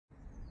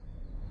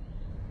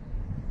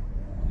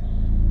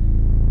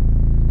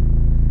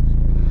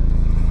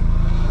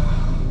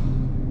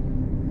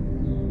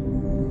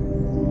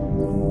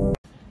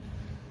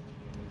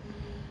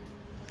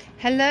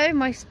Hello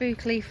my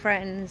spookly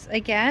friends,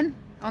 again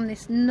on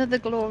this another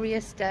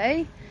glorious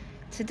day.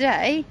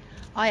 Today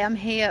I am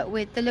here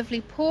with the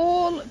lovely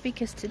Paul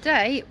because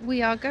today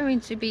we are going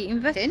to be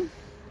investigating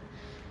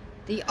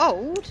the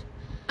old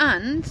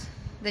and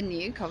the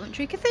new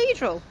Coventry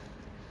Cathedral.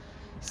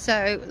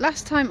 So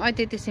last time I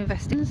did this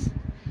investigation,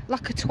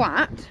 like a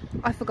twat,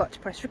 I forgot to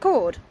press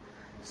record.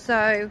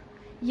 So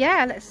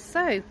yeah,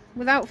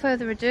 without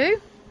further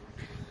ado,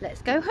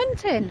 let's go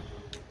hunting.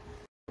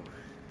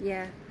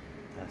 Yeah.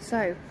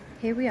 So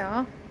here we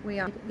are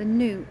at the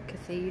new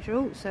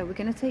cathedral, so we're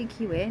going to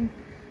take you in,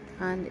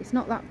 and it's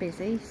not that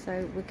busy,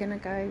 so we're going to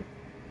go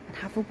and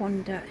have a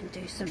wander and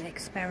do some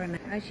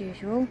experiment as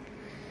usual.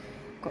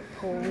 Got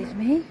Paul with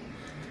me.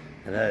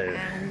 Hello.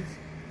 And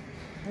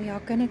we are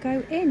going to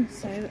go in,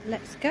 so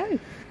let's go. Hello,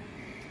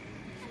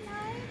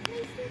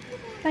 please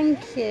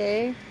Thank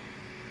you.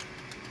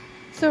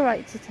 It's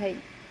alright to take.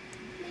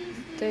 Please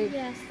do.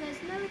 Yes, there's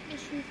no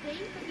admission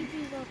fee, but you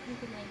do welcome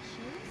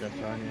donations. That's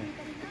right,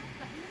 yeah.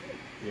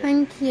 Yeah.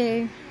 Thank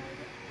you.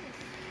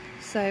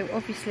 So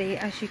obviously,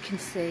 as you can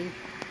see,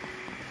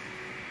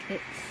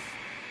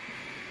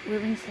 we're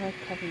inside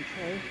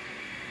Coventry.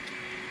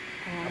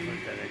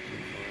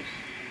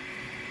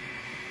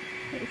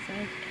 It's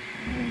okay.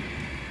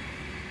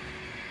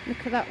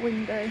 Look at that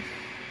window.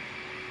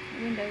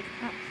 The window is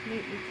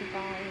absolutely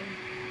divine.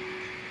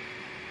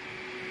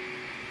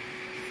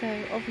 So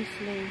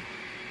obviously,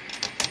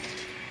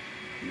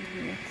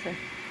 we've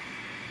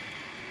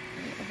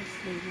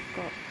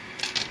got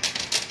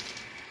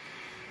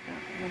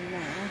that one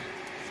there.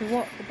 So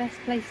the best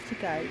place to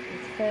go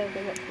is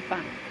further up the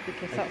back,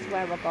 because that's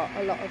where I got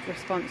a lot of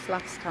response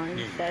last time.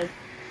 So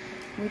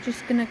we're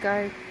just going to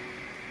go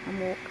and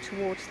walk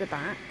towards the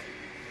back.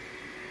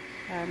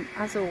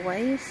 As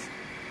always,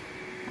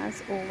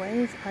 I've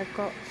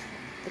got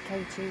the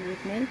K2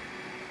 with me.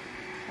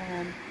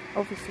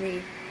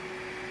 Obviously,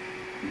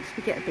 once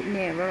we get a bit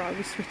nearer, I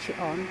will switch it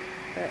on.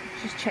 But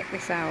just check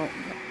this out.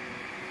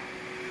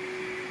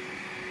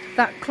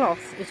 That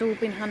cloth has all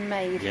been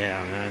handmade.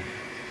 Yeah, I know.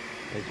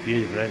 It's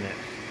beautiful, isn't it?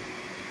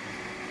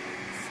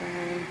 So,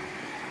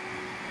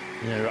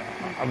 you know,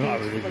 I'm not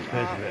a religious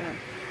person, but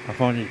I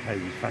find these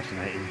pages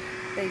fascinating.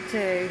 They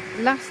do.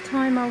 Last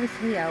time I was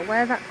here,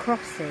 where that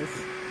cross is,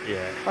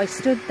 yeah, I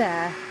stood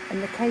there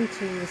and the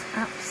K2 was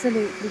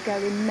absolutely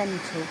going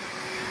mental.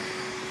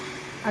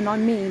 And I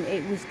mean,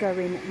 it was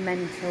going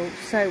mental.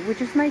 So we're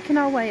just making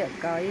our way up,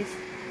 guys,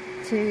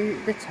 to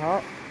the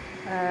top.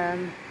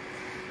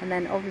 And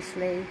then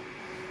obviously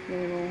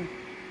we will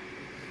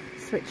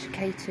switch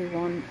K2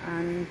 on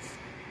and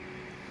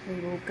we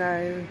will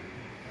go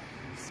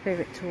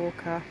Spirit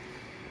Talker.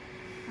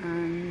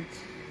 And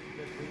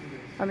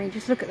I mean,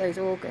 just look at those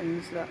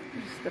organs, look,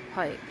 just the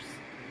pipes.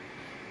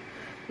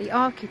 The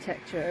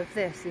architecture of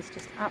this is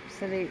just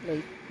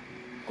absolutely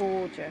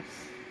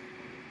gorgeous.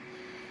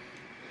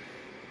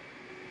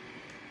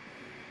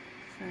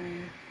 So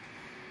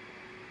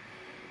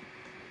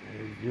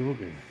there's the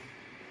organ.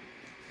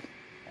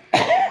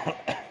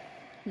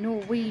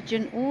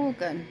 Norwegian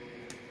organ.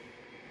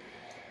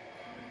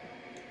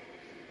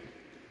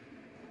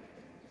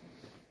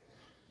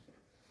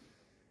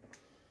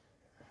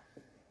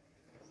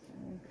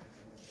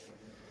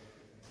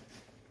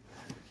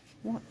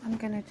 What I'm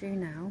going to do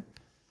now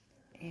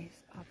is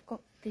I've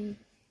got the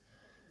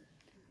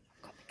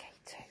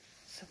K2.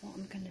 So what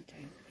I'm going to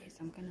do is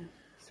I'm going to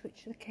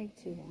switch the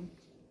K2 on.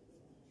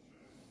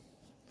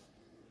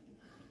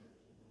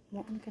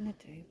 What I'm going to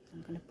do is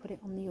I'm going to put it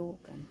on the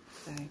organ.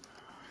 So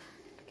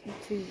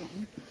K2's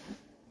on.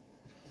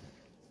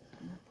 I'm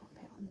going to pop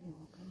it on the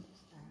organ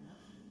just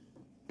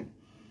there.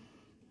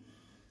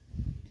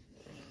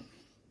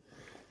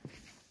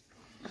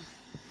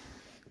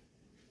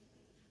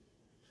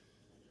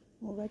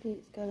 Already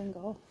it's going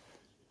off.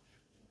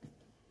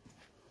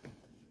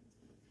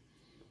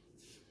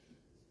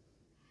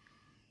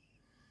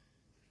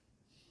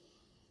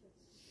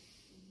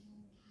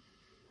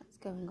 That's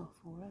going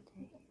off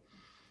already.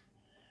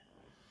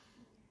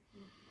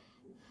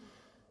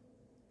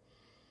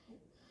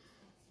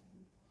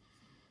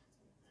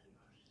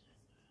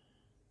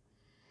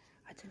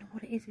 I don't know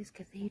what it is with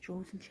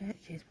cathedrals and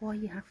churches, why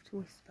you have to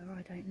whisper,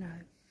 I don't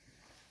know.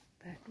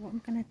 But what I'm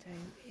going to do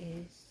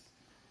is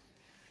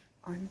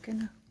I'm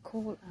going to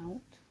call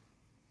out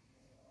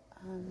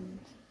and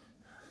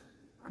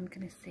I'm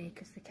going to see,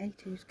 because the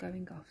K2 is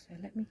going off, so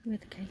let me hear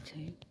the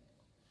K2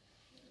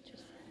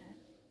 just there.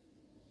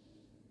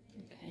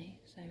 Okay,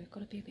 so we've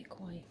got to be a bit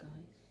quiet, guys.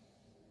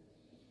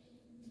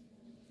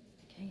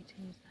 The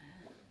K2 is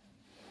there.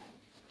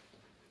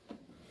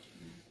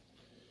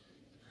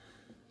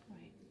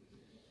 Right.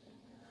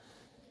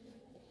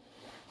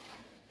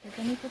 Is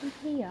anybody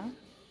here?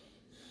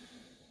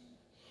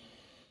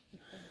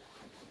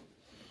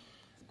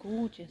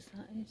 Gorgeous,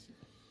 that is.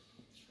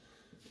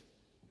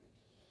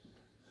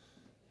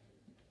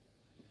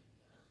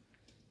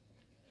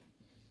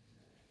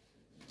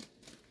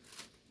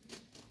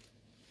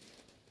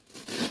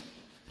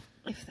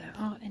 If there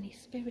are any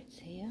spirits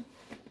here,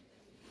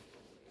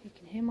 you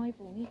can hear my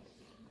voice.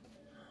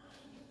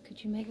 Could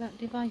Could you make that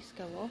device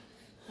go off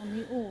on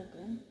the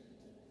organ?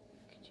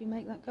 Could you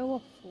make that go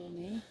off for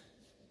me?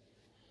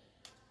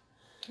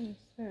 Please,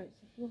 spirits,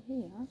 if you're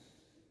here.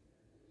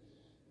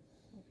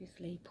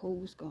 Obviously,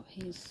 Paul's got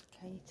his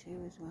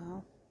K2 as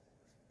well.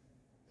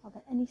 Are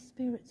there any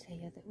spirits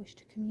here that wish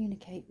to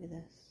communicate with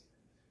us?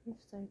 If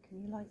so,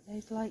 can you light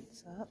those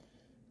lights up?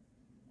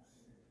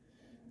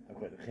 I've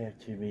got the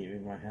K2 meter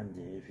in my hand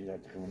here. If you'd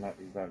like to come and light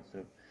these lights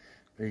up,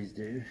 please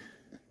do.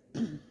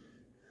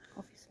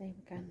 Obviously,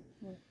 we can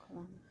walk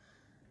along.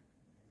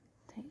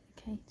 Take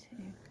the K2.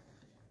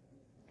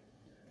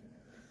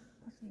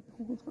 Obviously,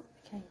 Paul's got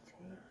the K2.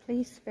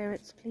 Please,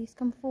 spirits, please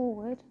come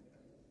forward.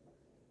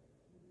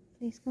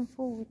 Please come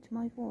forward to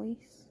my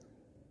voice.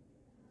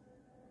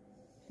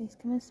 Please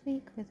come and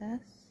speak with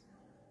us.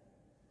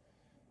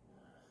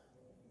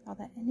 Are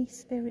there any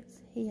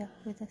spirits here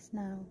with us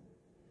now?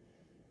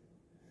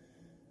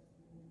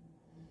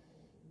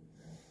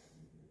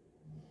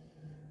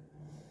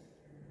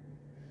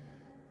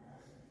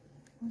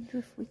 I wonder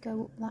if we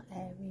go up that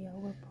area,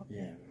 we'll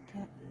probably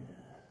get.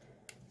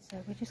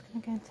 So we're just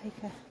going to go and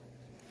take a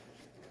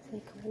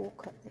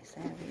walk up this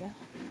area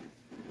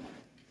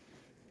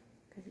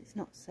because it's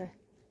not so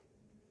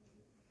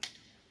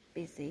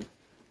busy.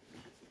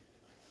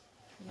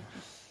 We're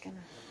just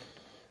gonna.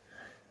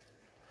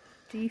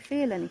 Do you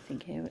feel anything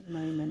here at the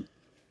moment?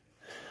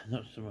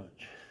 Not so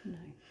much. No.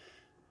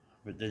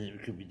 But then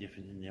it could be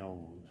different in the old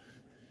one.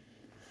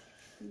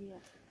 Yeah.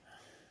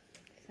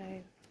 So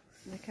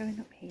we're going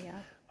up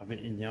here. I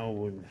think in the old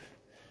one,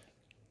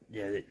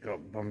 yeah, it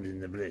got bombed in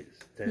the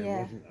Blitz. I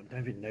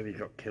don't think nobody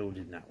got killed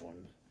in that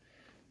one.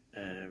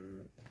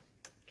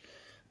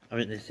 I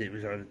think it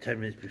was either 10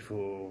 minutes before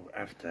or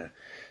after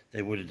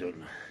they would have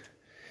done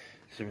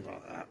something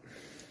like that.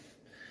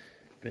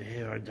 But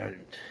here I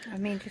don't. I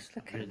mean, just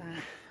look at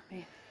that. I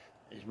mean,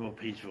 it's more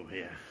peaceful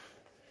here.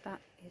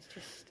 That is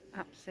just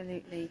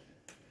absolutely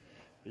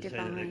But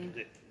divine.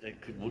 They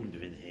wouldn't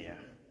have been here.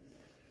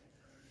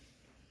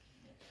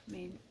 I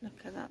mean,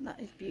 look at that. That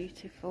is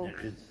beautiful.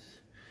 Because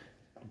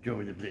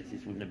during the Blitz,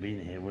 this wouldn't have been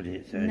here, would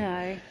it? So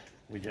no.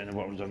 We don't know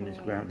what was on this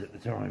ground at the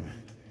time.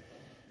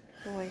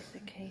 Always the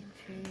key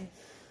to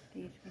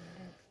these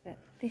windows. But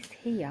this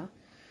here,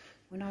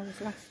 when I was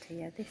last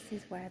here, this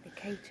is where the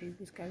K2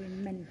 was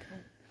going mental.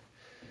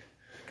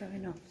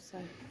 Going off. So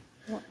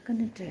what I'm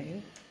going to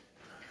do...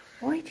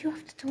 Why do you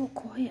have to talk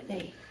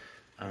quietly?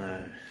 I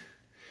know.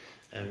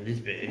 This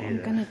bit here... What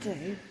I'm going to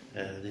do...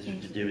 this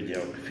is to do with the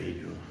old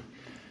cathedral.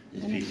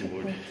 This piece of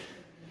wood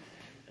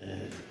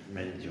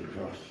made into a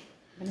cross.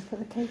 I'm going to put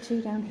the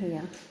K2 down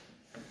here.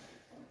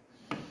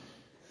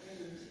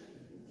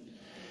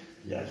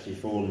 It actually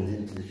fallen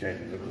into the shape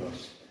of a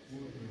cross.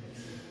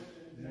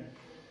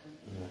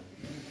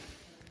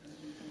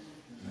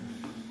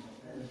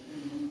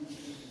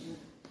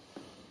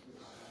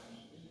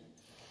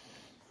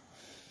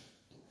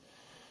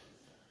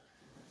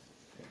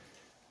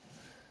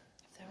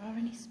 If there are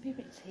any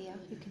spirits here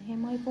who can hear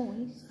my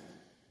voice,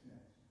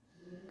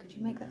 could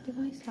you make that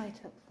device light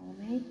up for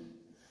me?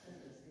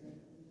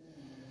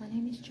 My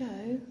name is Jo,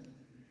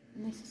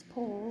 and this is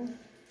Paul,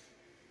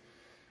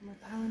 and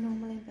we're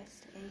paranormal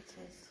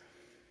investigators.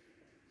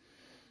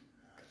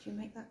 Could you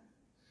make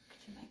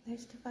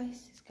those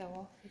devices go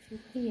off if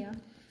you're here?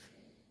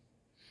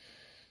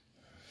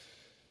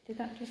 Did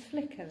that just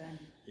flicker then?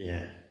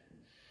 Yeah.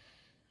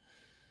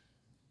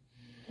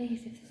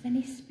 Please, if there's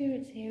any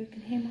spirits here who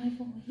can hear my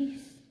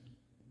voice,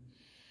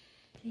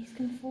 please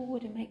come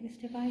forward and make this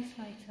device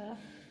light up.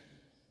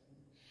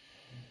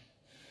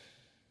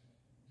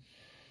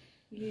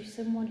 Are you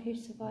someone who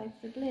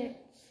survived the Blitz?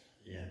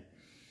 Yeah.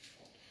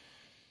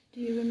 Do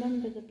you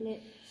remember the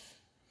Blitz?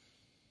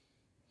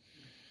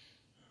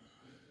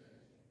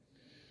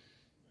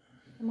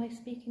 Am I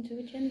speaking to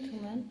a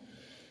gentleman?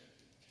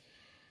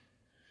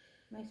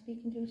 Am I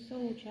speaking to a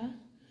soldier?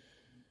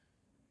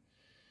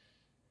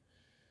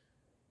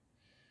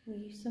 Were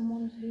you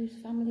someone whose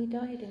family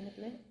died in the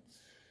Blitz?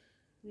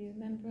 Were you a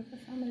member of the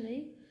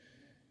family?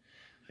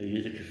 Are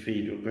you the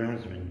cathedral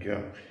groundsman,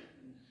 Jock?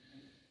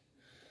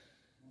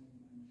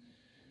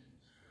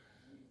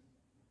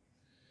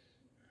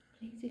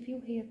 Please, if you're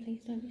here,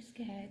 please don't be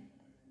scared.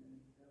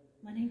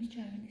 My name's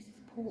Jo and this is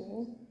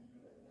Paul.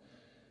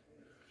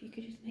 If you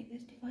could just make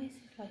those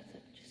devices light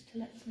up just to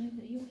let us know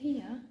that you're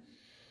here.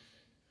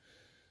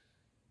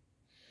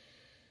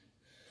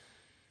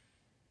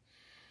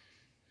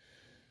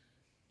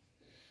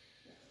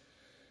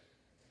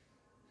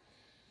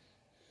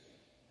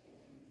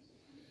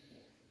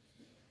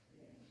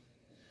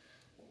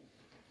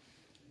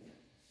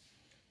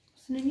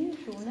 It's an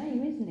unusual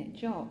name, isn't it,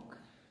 Jock?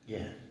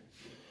 Yeah.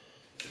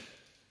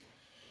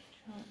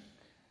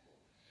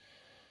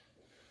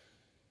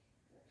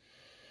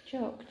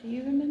 Jock, do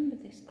you remember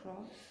this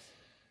cross?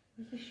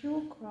 Was this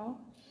your cross?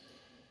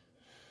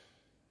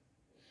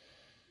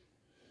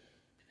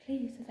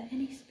 Please, are there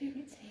any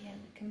spirits here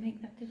that can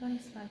make that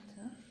device light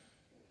up?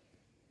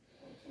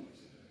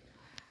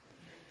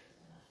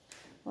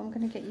 What I'm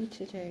going to get you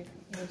to do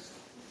is,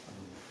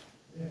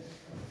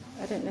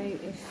 I don't know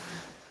if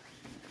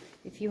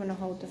if you want to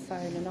hold the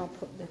phone, and I'll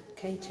put the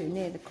K2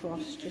 near the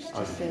cross just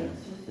to see.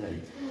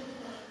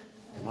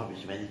 There might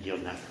be some energy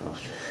on that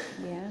cross.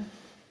 Yeah.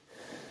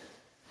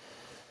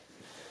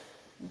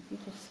 If you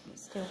just,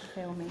 it's still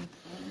filming.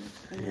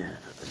 Yeah.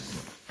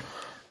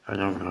 I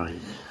know,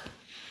 guys.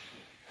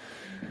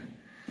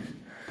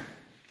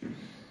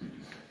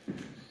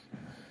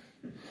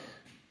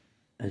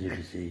 As you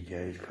can see,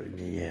 Joe's putting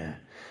the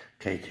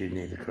K2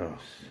 near the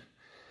cross.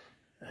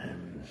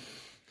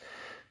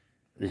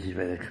 This is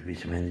where there could be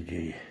some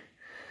energy.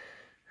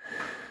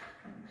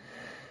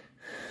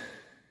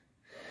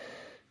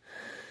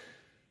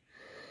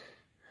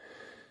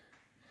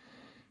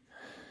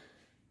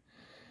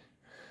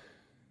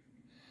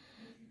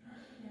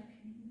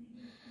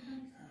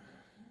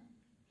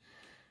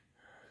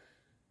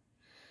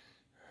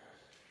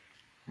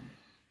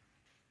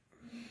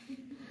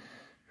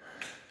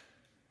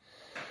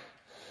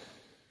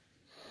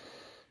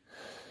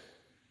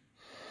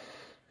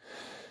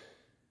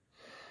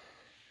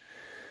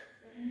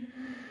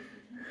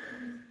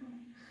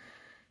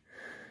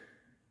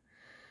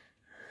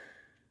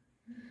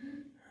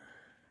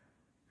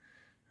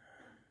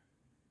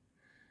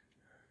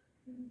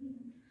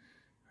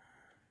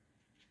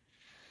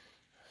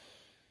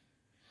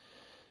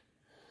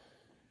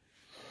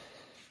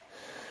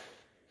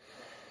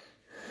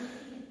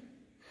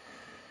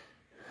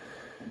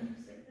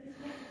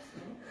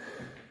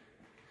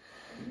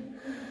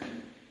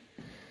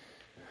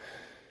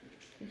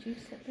 Could you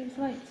set those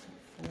lights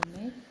off for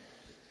me?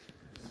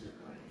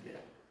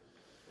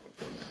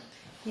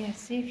 Yeah,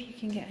 see if you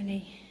can get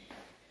any.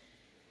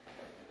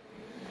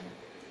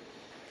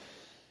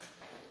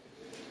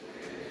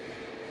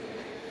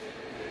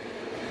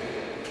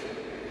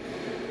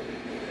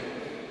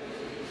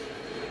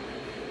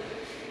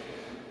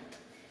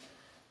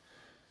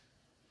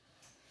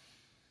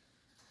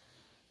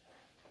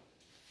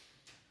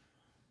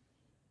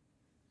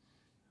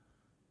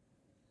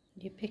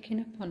 You picking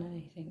up on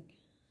anything?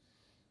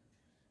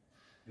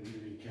 We're going to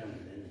be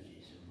carrying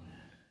energy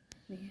somewhere.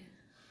 Yeah.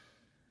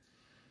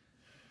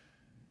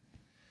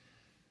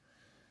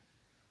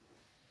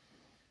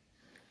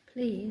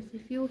 Please,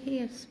 if you're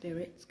here,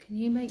 spirits, can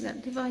you make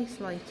that device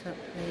light up,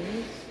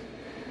 please?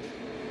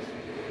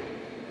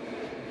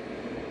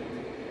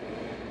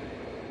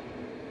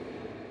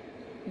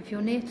 If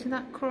you're near to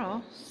that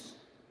cross,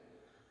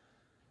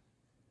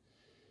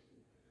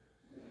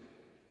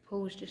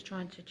 Paul's just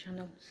trying to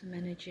channel some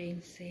energy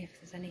and see if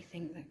there's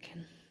anything that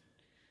can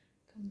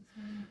come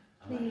through.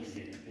 Please. I'd like to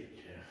get a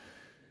picture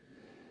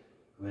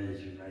where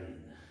there's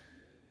rain.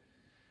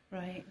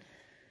 Right.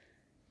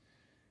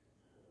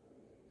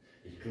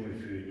 It's coming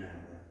through now.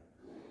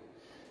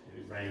 It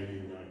was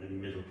raining like the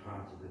middle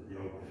part of the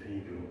old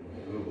cathedral,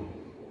 rubble.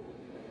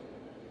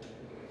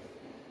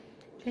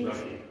 Please.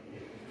 Like it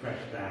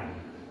crashed down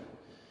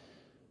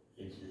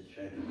into the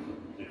shape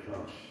of the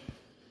cross.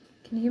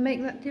 Can you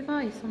make that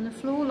device on the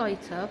floor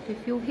light up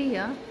if you're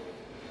here?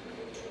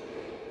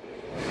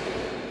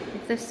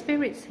 If there's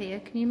spirits here,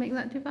 can you make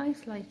that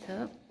device light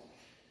up?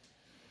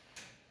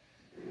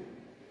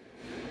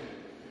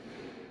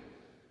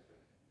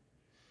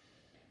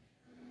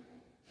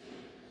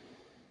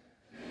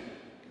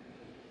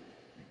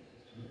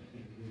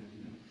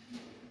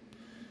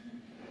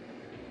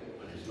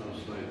 There's no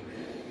smoke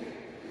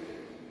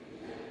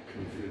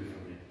coming through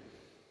from it.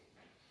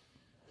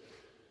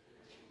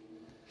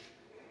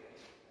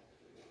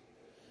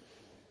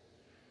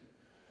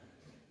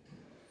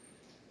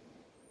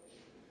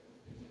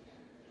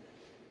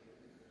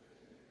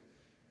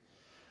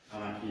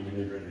 I'm actually in the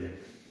middle of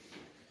it.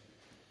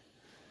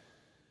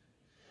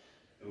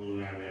 All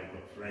around me I've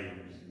got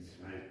flames and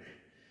smoke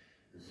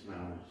and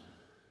smells.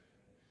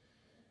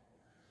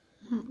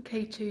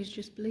 K2's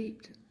just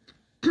bleeped.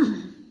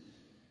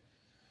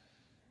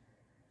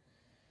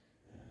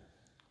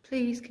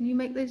 Please, can you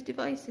make those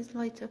devices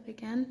light up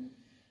again?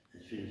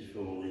 There's things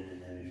falling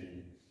and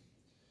everything.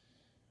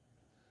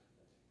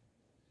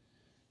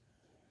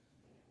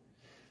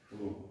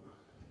 Oh.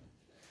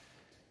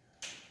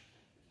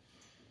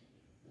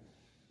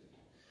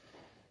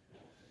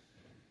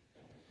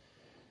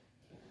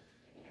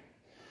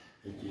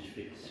 It just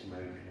fits smoke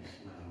and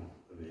smell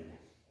of it.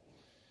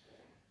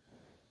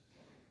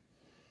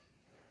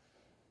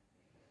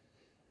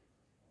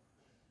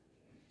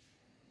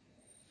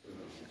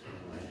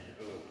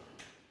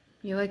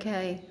 You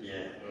okay?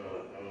 Yeah.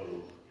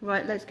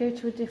 Right, let's go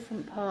to a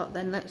different part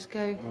then. Let's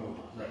go.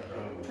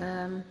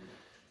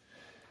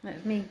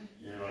 Let me.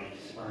 Yeah, like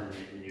you're smelling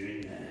it when you're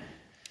in there.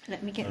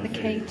 Let me get the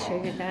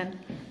K2 then.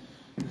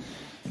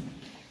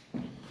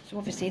 So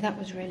obviously that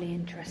was really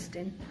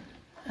interesting.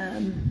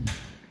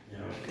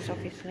 Because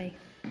obviously.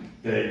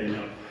 Burning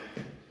up.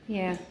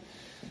 Yeah.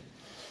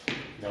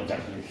 That was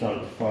actually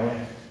inside the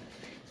fire.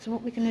 So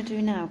what we're going to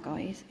do now,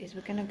 guys, is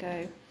we're going to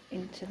go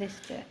into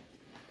this bit.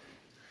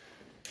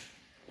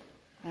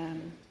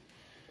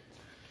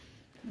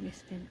 Let me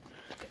spin.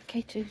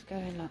 K2's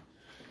going up.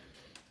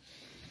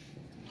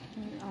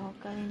 We are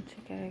going to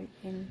go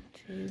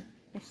into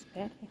this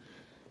bit.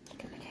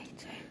 Look at the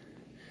K2.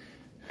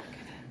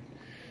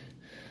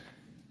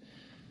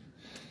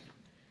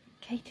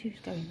 K2's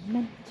going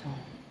mental.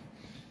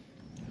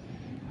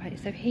 Right,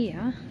 so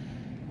here,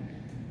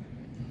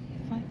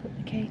 if I put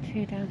the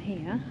K2 down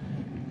here,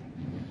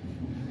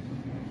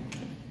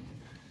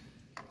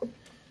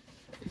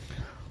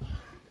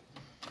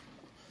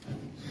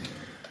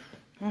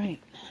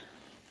 right.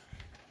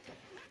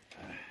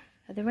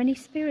 Are there any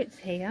spirits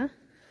here?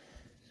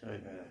 Sorry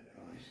about that,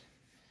 guys.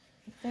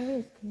 If there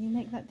is, can you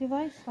make that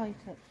device light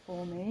up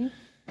for me?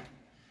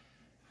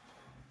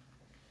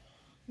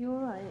 You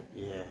alright?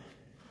 Yeah.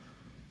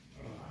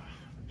 Oh,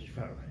 I just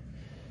felt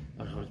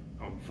like I was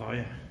on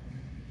fire.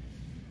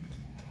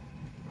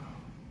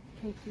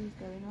 K2's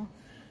going off.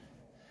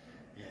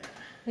 Yeah.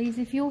 Please,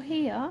 if you're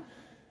here,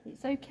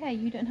 it's okay.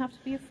 You don't have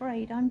to be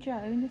afraid. I'm Jo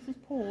and this is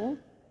Paul.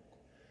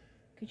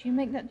 Could you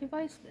make that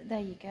device? There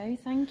you go.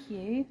 Thank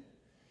you.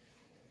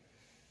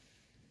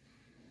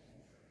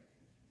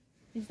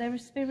 Is there a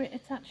spirit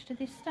attached to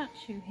this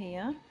statue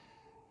here?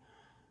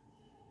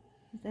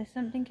 Is there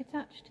something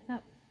attached to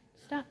that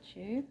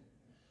statue?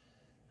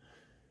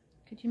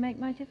 Could you make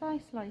my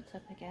device light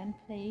up again,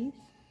 please?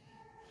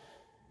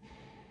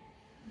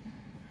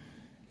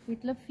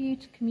 We'd love for you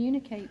to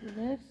communicate with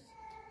us.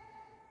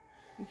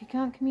 If you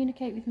can't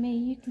communicate with me,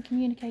 you can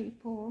communicate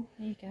with Paul.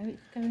 There you go,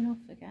 it's going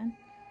off again.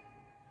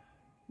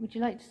 Would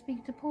you like to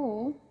speak to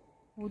Paul?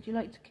 Or would you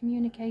like to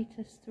communicate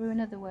us through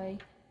another way?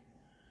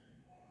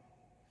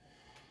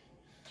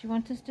 Do you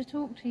want us to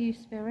talk to you,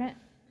 spirit?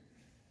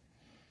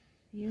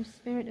 Are you a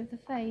spirit of the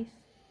faith?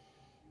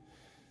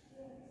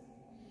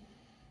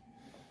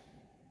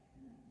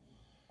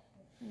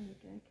 There you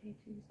go,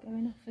 K2's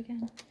going off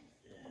again.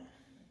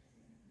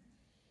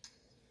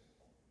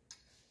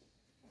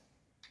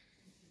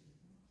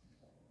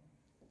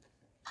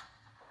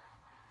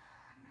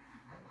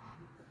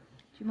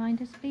 Do you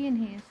mind us being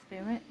here,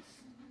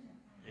 spirits?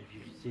 If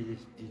you can see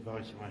this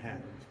device in my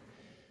hand,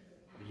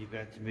 will you be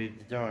able to move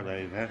the dial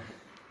over?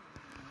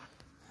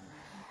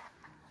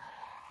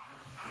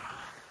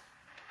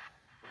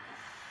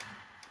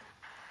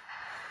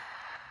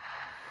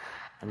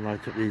 And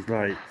light up these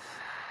lights.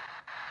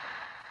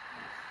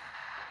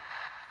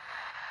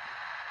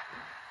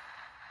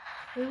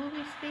 Who are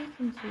we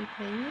speaking to,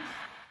 please?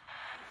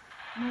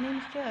 My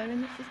name's Jo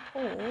and this is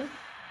Paul.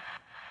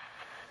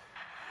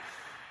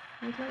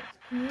 We'd like to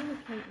communicate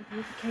with you.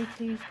 The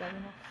K2's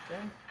going off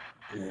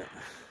still. Yeah.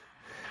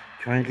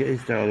 Try and get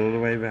his dial all the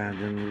way around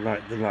and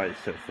light the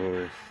lights up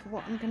for us.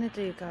 What I'm going to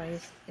do,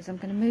 guys, is I'm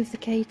going to move the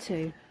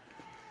K2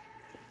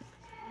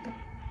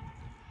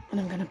 and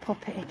I'm going to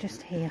pop it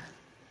just here.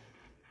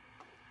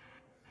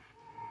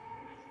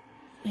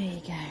 There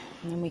you go,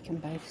 and then we can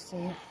both see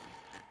it.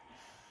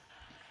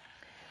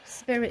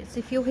 Spirits,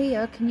 if you're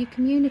here, can you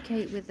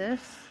communicate with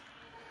us?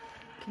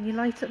 Can you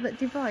light up that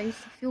device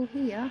if you're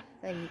here?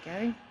 There you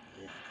go.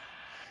 Yeah.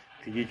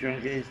 Could you try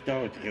and get his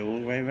dial to go all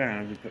the way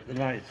around and put the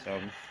lights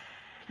on?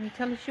 Can you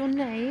tell us your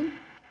name?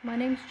 My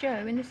name's Jo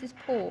and this is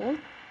Paul.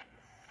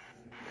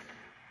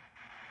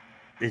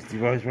 This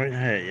device won't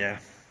hurt you.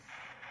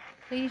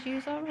 Please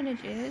use our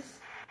energies.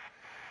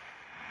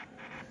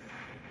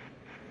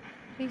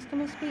 Please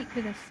come and speak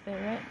with us,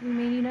 spirit. We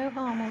mean you no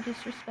harm or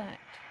disrespect.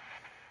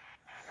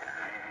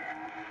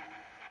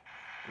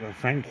 Well,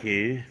 thank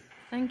you.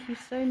 Thank you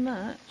so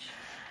much.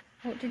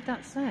 What did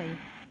that say?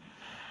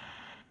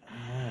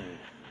 Oh.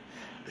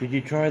 Could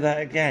you try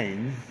that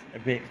again? A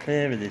bit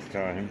clearer this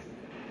time.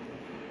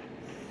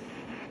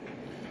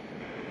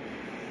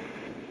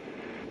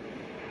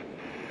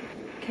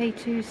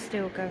 K2's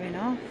still going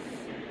off.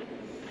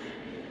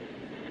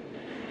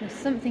 There's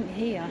something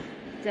here,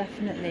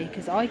 definitely,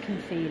 because I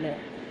can feel it.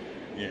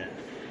 Yeah.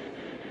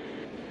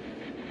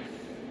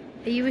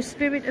 Are you a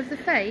spirit of the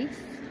faith?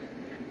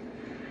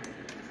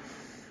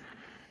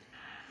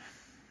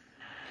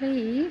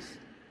 Please.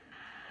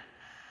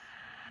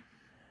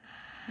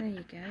 There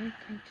you go.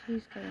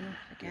 K2's going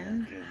off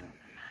again. Yeah,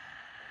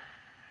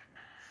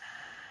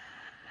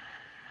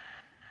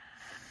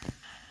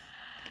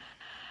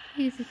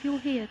 Please, if you're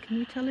here, can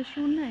you tell us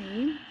your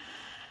name?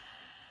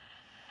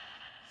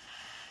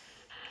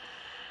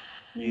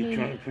 You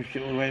try to push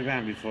it all the way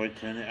around before I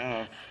turn it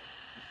off.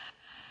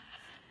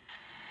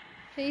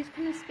 Please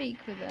come and speak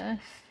with us.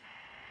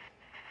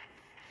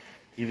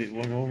 Give it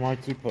one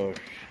almighty push.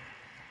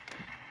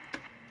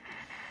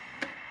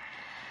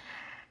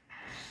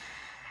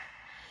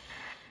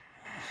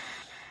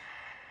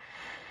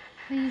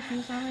 Please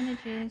use our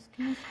energies.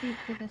 Come and speak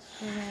with us,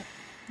 spirit.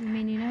 We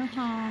mean you no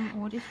harm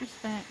or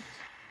disrespect.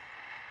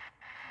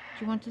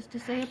 Do you want us to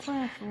say a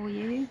prayer for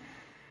you?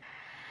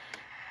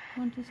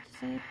 Want us to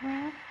say a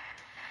prayer?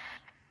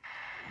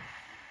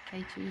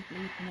 K2's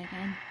bleeping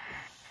again.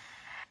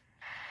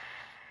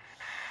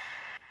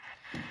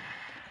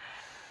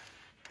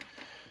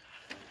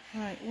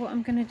 Right, what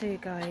I'm going to do,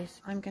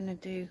 guys, I'm going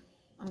to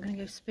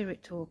go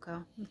spirit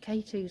talker.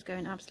 K2's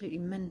going absolutely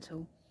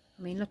mental.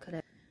 I mean, look at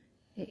it.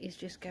 It is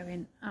just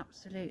going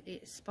absolutely,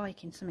 it's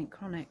spiking something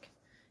chronic.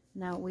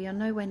 Now, we are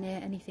nowhere near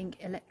anything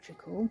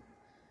electrical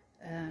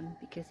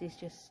because it's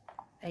just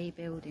a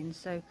building.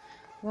 So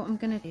what I'm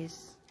going to do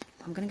is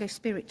I'm going to go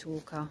spirit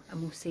talker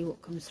and we'll see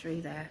what comes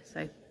through there.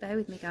 So bear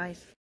with me,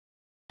 guys.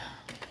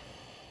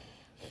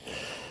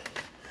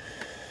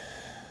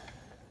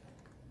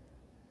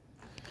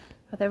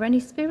 Are there any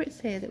spirits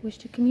here that wish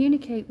to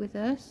communicate with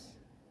us?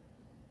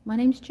 My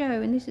name's Jo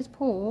and this is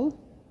Paul.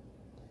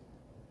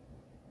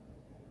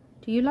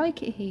 Do you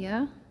like it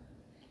here?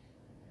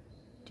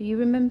 Do you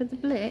remember the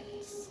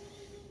Blitz?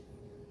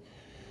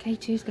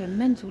 K2's going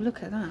mental,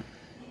 look at that.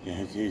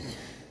 Yeah, it is.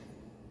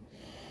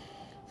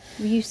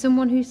 Were you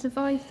someone who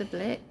survived the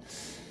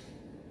Blitz?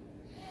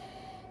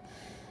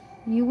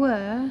 You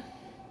were?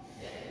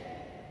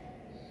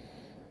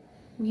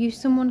 Were you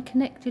someone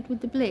connected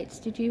with the Blitz?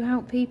 Did you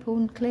help people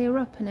and clear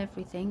up and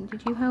everything?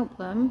 Did you help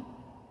them?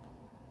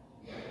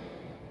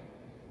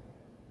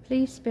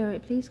 Please,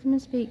 Spirit, please come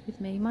and speak with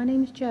me. My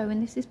name is Jo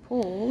and this is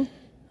Paul.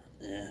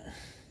 Yeah.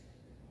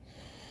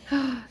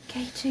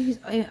 K2's,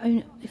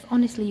 if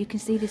honestly you can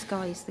see this,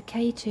 guys, the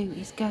K2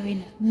 is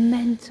going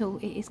mental.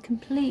 It is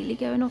completely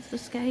going off the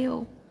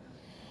scale.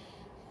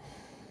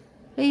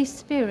 Please,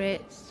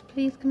 spirits,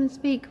 please come and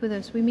speak with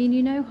us. We mean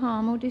you no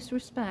harm or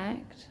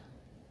disrespect.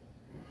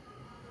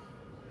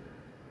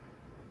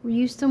 Were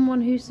you someone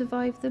who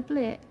survived the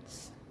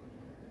Blitz?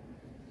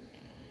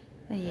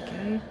 There you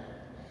go.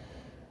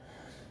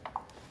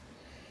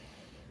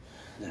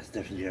 That's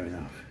definitely going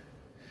off.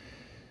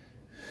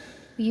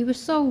 Were you a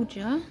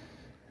soldier?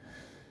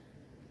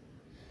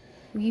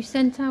 Were you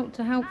sent out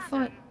to help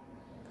fight?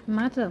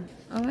 Madam.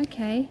 Oh,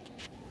 okay.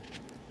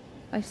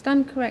 I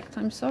stand correct,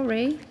 I'm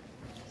sorry.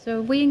 So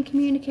are we in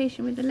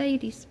communication with the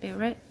lady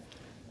spirit?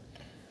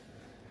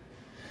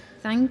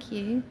 Thank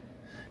you.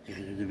 There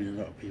have been a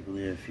lot of people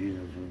here at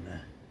funerals, weren't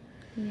there?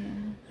 Yeah.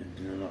 There have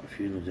been a lot of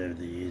funerals over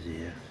the years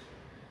here.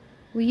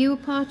 Were you a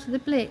part of the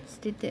Blitz?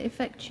 Did it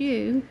affect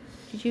you?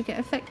 Did you get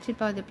affected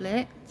by the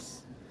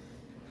Blitz?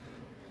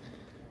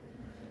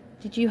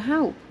 Did you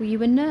help? Were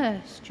you a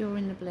nurse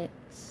during the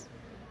Blitz?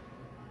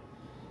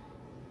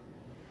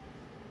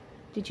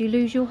 Did you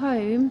lose your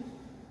home?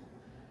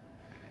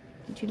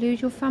 Did you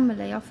lose your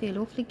family? I feel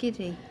awfully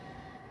giddy.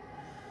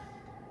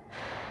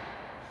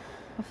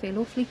 I feel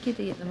awfully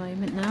giddy at the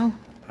moment now.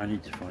 I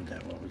need to find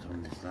out what was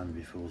on this land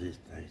before this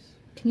place.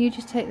 Can you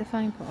just take the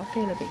phone call? I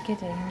feel a bit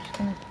giddy. I'm just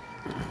gonna...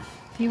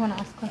 If you want to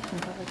ask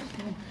questions, I'll just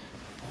do.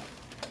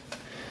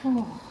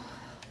 Oh.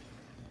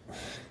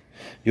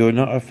 You're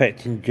not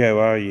affecting Jo,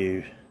 are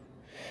you?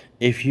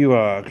 If you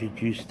are,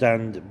 could you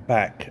stand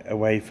back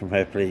away from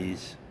her,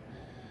 please?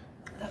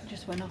 That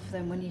just went off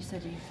then when you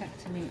said it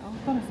affected me. Oh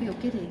God, I feel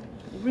giddy.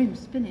 The room's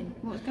spinning.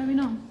 What's going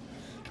on?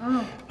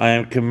 Oh. I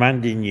am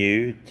commanding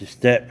you to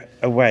step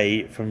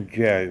away from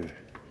Jo.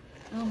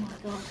 Oh my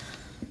God.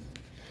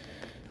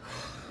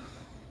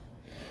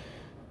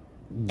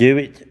 Do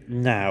it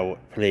now,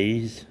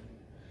 please.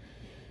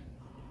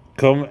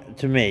 Come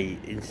to me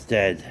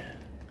instead.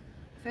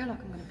 I feel like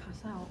I'm going to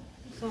pass out.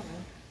 Sorry.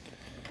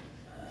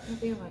 You'll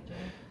be alright, Joe.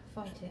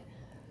 Fight it.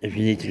 If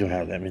you need to go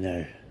out, let me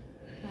know.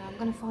 No, I'm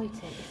going to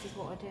fight it. This is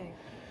what I do.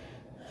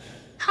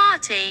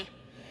 Party.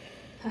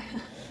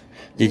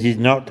 This is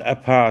not a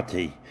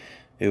party.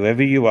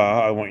 Whoever you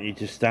are, I want you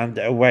to stand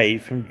away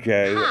from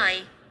Jo.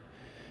 Hi.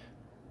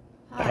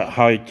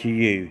 Hi to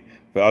you.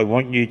 But I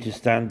want you to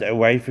stand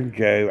away from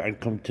Jo and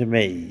come to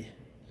me.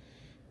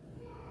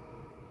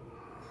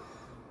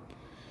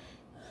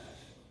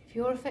 If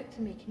you're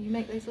affecting me, can you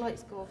make those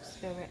lights go off,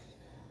 Spirit?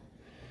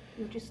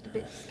 You're just a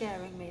bit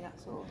scaring me,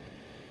 that's all.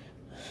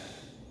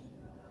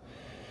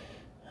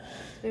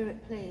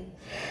 Spirit, please.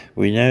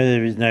 We know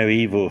there is no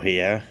evil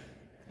here.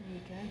 There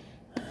you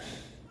go.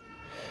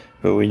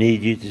 But we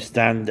need you to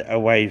stand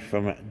away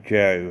from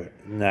Jo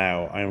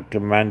now. I am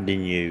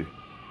commanding you.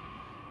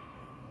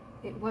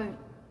 It won't.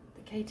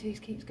 The K2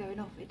 keeps going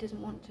off. It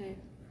doesn't want to.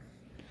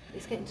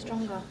 It's getting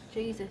stronger.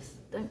 Jesus.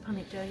 Don't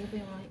panic, Joe. You'll be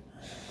alright.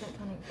 Don't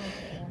panic.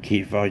 Fight it.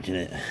 Keep fighting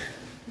it.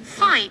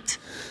 Fight.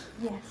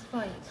 Yes,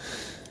 fight.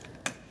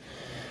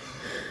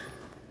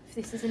 If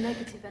this is a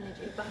negative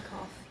energy, back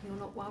off. You're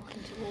not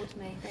welcome towards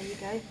me. There you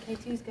go.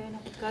 K2's going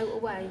off. Go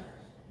away.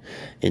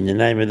 In the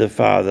name of the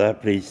Father,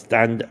 please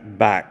stand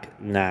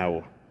back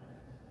now.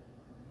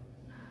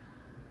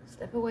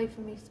 Step away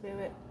from me,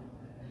 Spirit.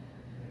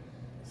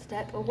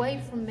 Step away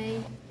from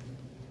me.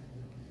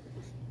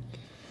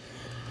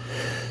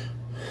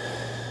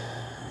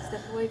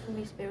 Step away from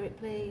me, Spirit,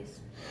 please.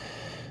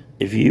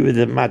 If you were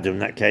the madam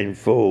that came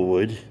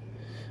forward,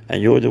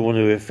 and you're the one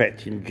who is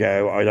affecting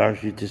Jo, I'd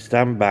ask you to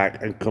stand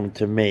back and come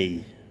to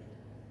me.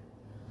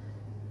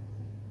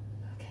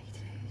 Okay,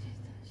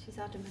 she's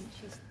adamant.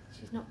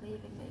 She's not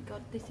leaving me.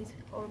 God, this is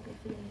horrible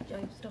for you,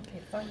 Joe. Stop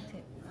it. Fight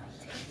it.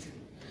 Fight it.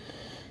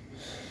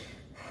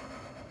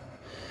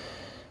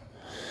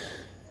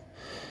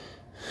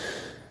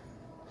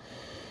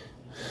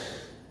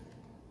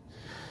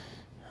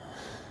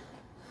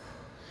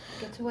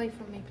 Get away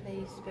from me,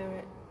 please,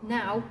 Spirit.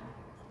 Now.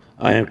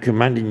 I am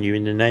commanding you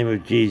in the name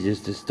of Jesus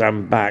to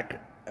stand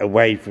back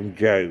away from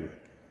Jo.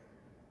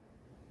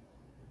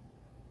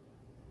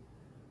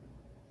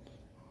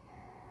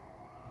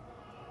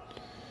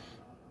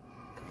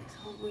 God, this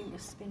whole room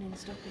is spinning. and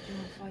stop it, do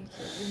not fight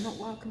it. You're not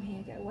welcome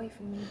here, get away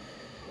from me.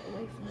 Get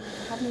away from me.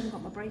 I haven't even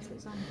got my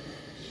bracelets on.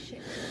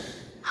 Shit.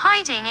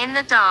 Hiding in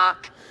the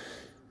dark.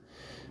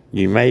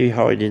 You may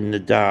hide in the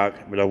dark,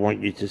 but I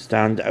want you to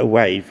stand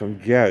away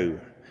from Joe.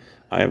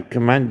 I am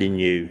commanding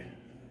you.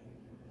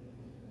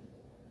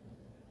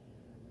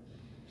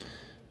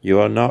 You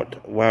are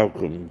not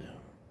welcomed.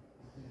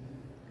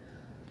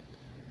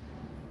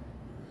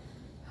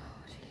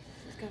 Oh, Jesus,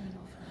 it's going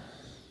off now.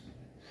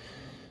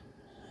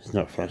 It's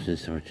not flashing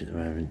so much at the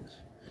moment.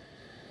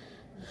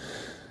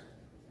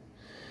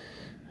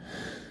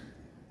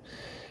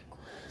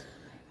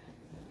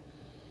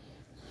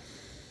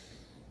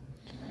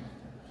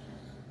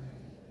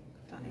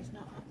 That is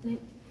not happening.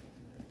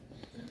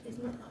 That is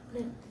not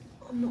happening.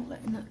 I'm not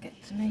letting that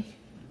get to me.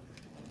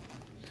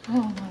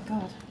 Oh my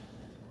God.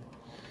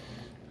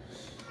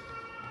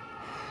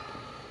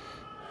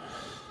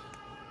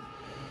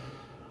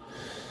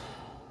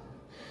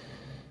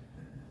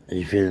 Are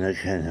you feeling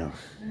okay now?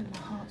 My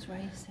heart's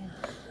racing.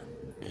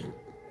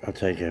 I'll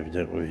take over,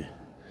 don't worry.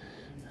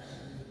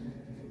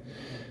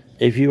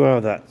 If you are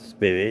that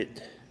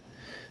spirit,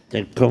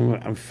 then come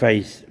and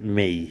face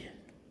me.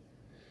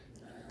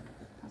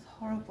 That's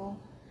horrible.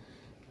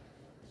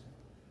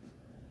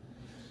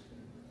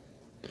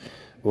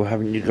 Or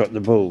haven't you got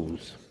the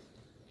balls?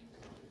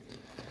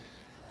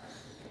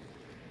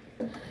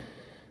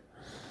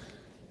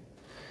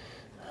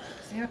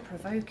 See, I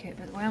provoke it,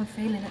 but the way I'm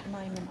feeling at the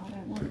moment, I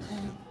don't want to.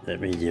 Let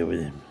me deal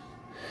with him.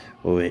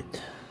 Or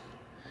it.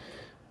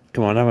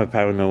 Come on, I'm a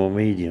paranormal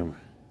medium.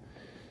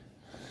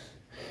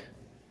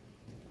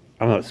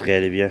 I'm not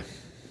scared of you.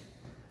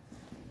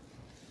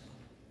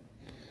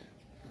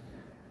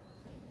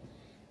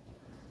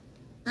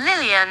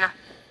 Lillian.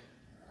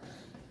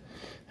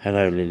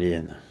 Hello,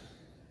 Lillian.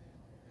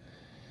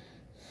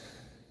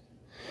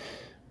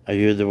 Are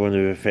you the one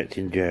who's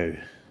affecting Joe?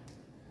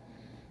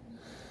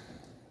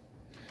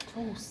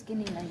 Tall,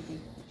 skinny lady.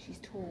 She's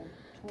tall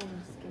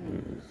and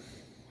skinny.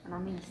 And I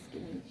mean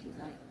skinny, she's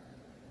like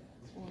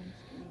tall and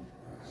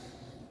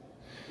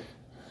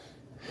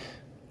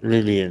skinny.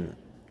 Lillian,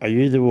 are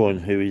you the one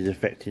who is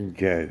affecting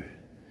Joe?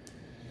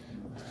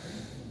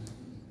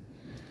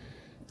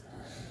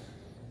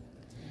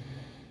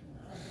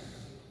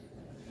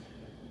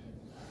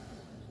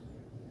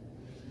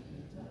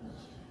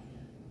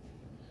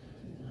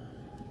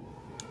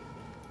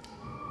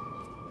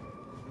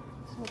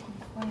 It's all gone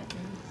quiet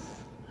now.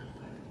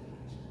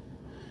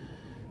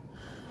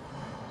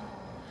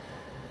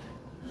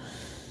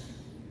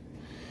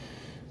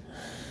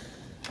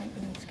 I think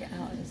we need to get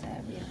out of this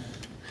area.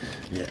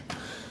 Yeah.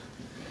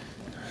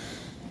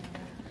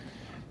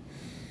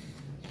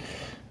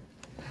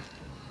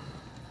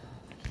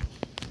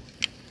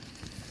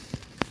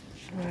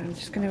 Right, I'm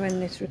just going to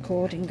end this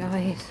recording,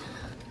 guys.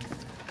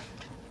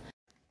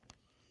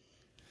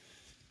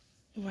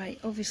 Right,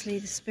 obviously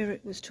the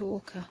spirit was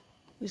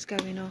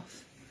going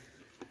off,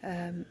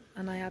 and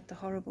I had the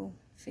horrible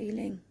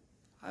feeling.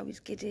 I was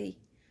giddy.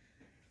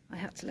 I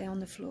had to lay on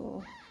the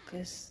floor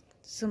because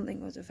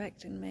something was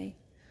affecting me.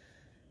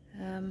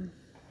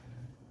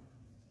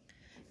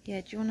 Yeah,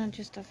 do you want to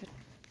just have a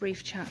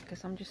brief chat,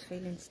 because I'm just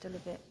feeling still a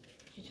bit.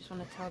 Do you just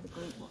want to tell the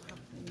group what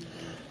happened?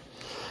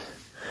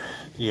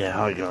 Yeah,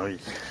 hi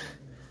guys.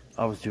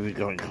 Obviously we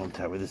got in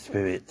contact with the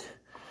spirit.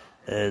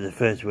 The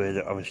first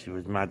word obviously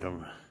was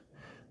Madam.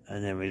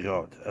 And then we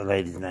got a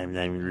lady's name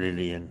named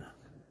Lillian.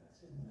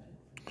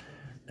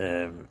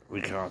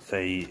 We can't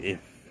say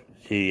if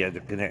she had a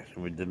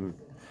connection with them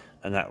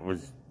and that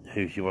was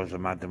who she was, a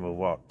madam or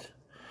what.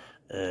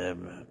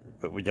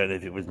 But we don't know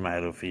if it was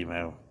male or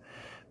female.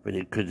 But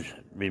it could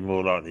be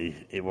more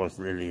likely it was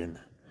Lillian.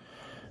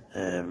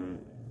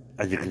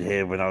 As you could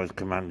hear when I was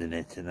commanding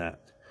it and that.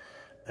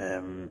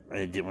 And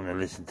it didn't want to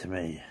listen to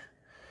me.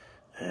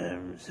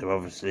 So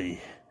obviously,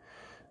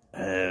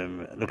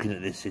 looking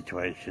at this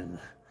situation,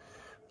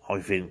 I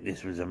think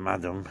this was a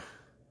madam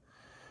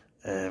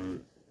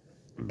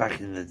back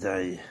in the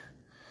day,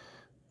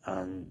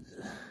 and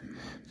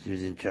she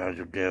was in charge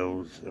of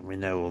girls, and we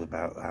know all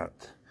about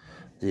that,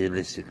 the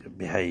illicit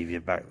behaviour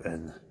back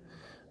then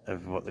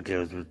of what the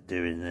girls were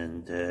doing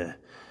and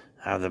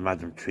how the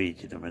madam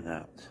treated them and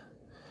that.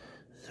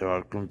 So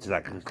I've come to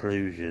that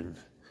conclusion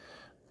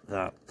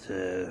that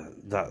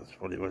that's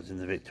what it was in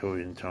the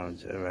Victorian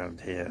times around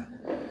here.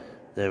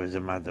 There was a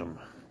madam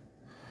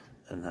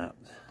and that.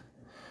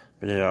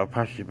 But anyway, I'll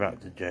pass you back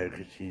to Jo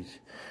because she's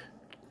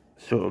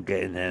sort of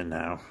getting there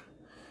now.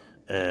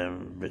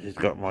 But she's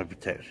got my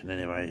protection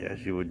anyway,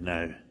 as you would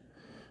know,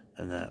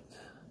 and that.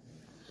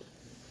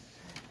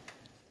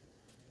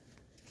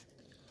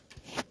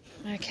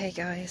 Okay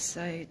guys,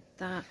 so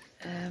that,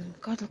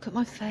 God, look at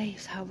my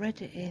face, how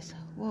red it is.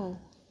 Whoa.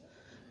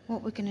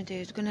 What we're going to do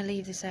is we're going to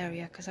leave this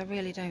area because I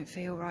really don't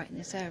feel right in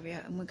this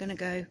area, and we're going to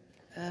go,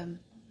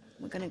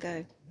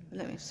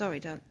 sorry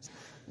Doug,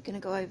 we're going to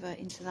go over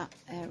into that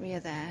area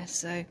there.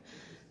 So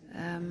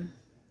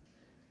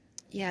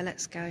yeah,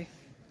 let's go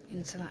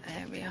into that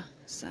area.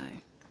 So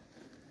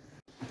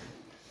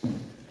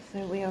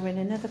we are in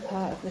another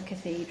part of the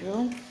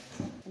cathedral,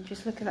 and And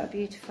just look at that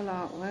beautiful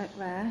artwork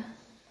there.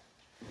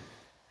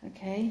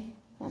 Okay,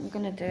 what I'm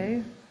going to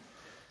do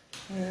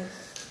is,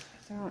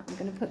 so I'm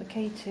going to put the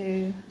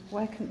K2,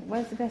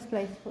 where's the best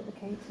place to put the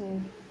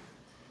K2?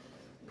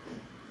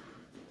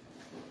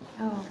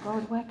 Oh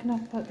God, where can I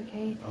put the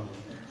K2?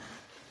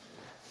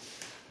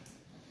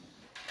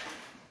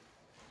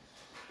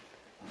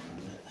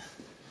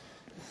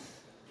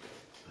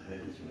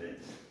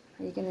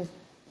 Are you going to...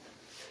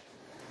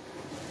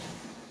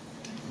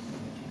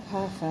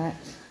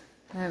 Perfect.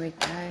 There we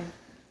go.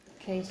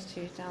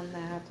 K2 down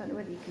there. I don't know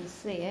whether you can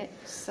see it.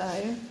 So,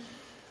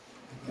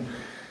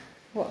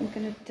 what I'm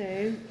going to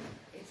do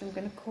is I'm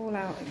going to call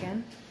out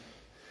again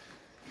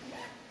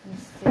and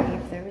see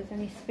if there is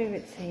any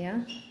spirits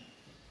here.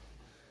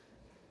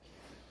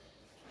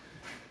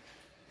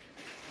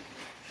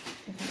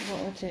 What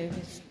I'll do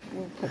is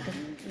we'll put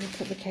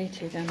the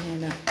K2 down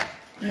here now.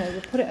 No, we'll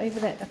put it over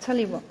there. I'll tell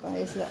you what,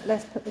 guys. Look,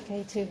 let's put the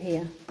K2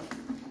 here.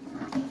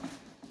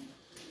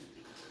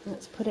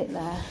 Let's put it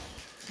there.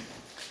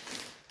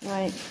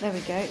 Right, there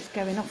we go. It's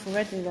going off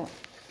already, look.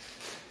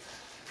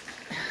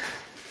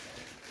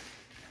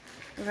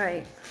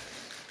 Right.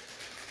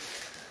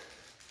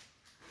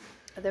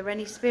 Are there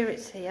any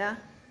spirits here?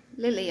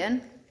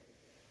 Lillian,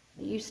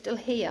 are you still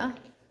here?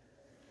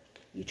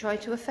 You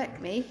tried to affect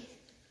me,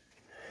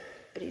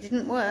 but it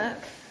didn't work.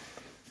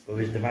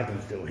 Or is the madam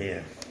still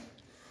here?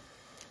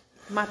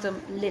 Madam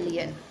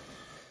Lillian.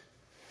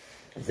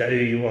 Is that who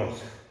you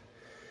was?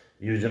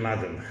 You was a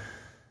madam?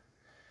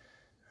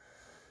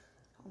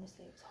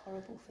 Honestly, it was a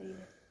horrible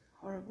feeling.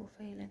 Horrible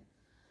feeling.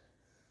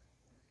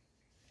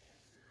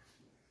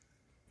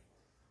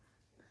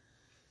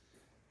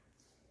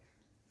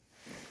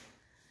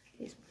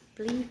 It's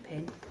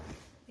bleeping.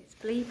 It's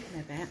bleeping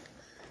a bit.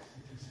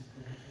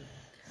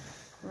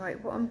 Right,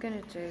 what I'm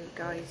going to do,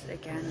 guys,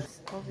 again,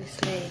 is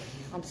obviously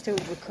I'm still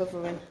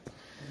recovering.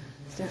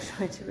 Still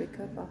trying to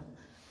recover.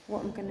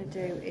 What I'm going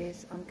to do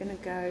is I'm going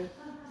to go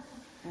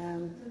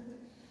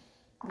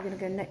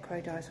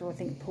necro dice, or I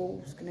think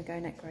Paul's going to go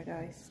necro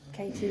dice.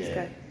 K2's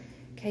go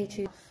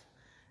K2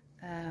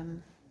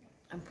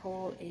 and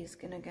Paul is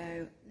going to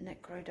go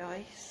necro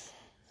dice,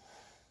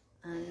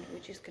 and we're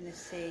just going to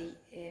see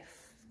if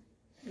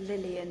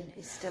Lillian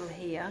is still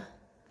here.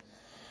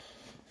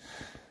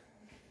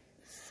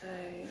 So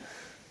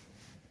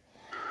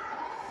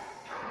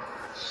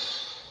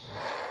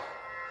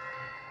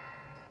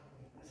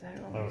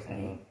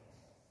obviously,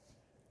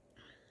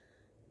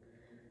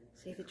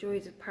 see the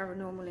joys of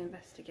paranormal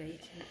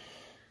investigating.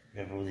 We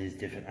have all these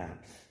different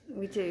apps.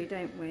 We do,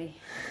 don't we?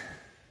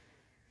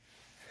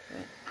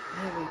 But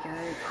here we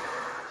go.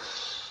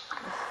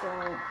 So,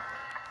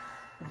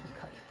 you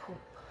got your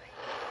pork pie.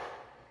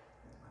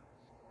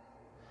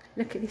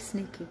 Look at this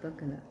sneaky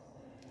bugger, look.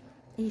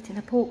 Eating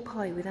a pork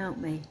pie without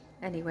me.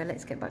 Anyway,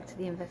 let's get back to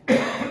the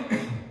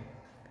investigation.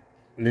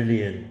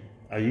 Lillian,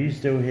 are you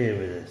still here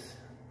with us?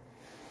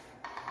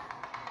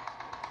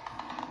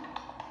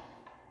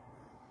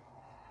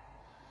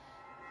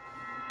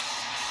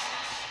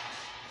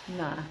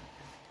 No.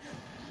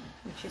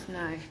 Which is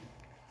no.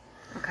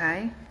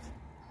 Okay.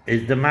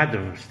 Is the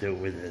madam still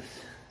with us?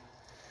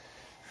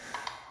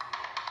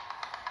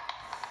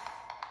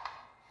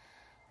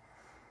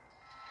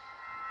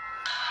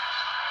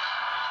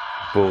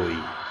 Boy.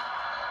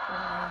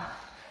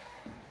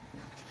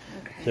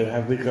 Okay. So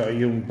have we got a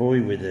young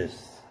boy with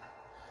us?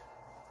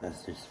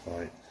 That's just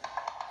right.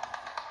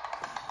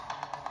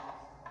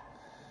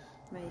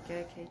 There you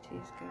go,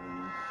 K2's going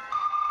on.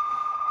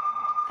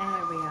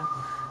 Area.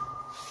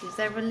 Is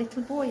there a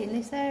little boy in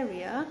this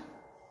area?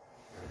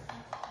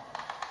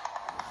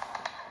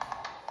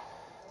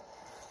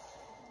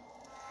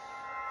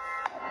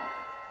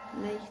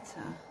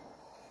 Later.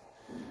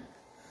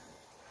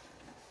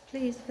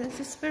 Please, if there's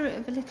a spirit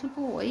of a little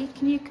boy,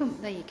 can you come?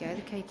 There you go,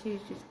 the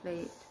K2's just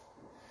bleeped.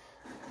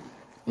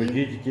 What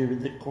did you do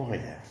with the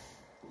choir?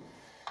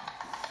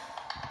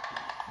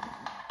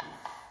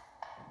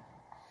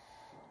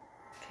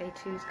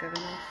 K2's going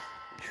off.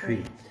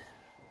 Treat.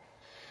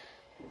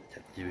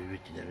 That to do with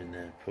Richard having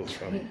the pork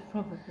pie.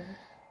 Probably.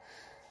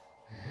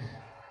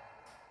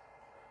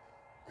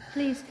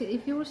 Please,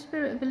 if you're a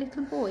spirit of a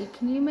little boy,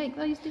 can you make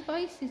those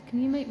devices?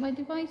 Can you make my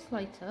device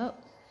light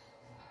up?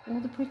 All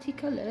the pretty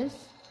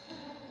colours?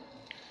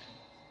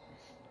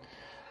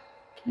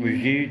 Was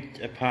you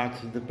a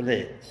part of the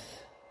Blitz?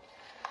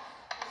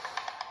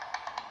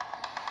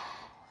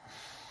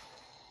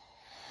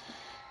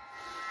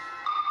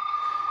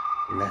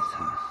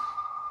 Letter.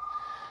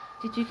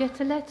 Did you get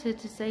a letter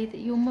to say that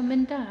your mum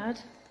and dad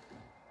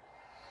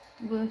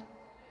were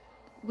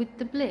with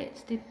the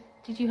Blitz? Did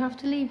you have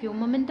to leave your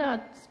mum and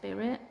dad,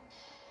 spirit?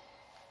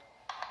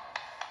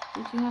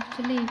 Did you have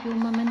to leave your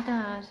mum and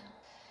dad?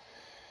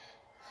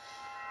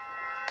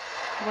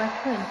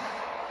 Weapon.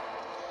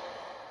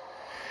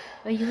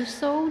 Are you a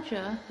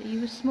soldier? Are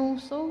you a small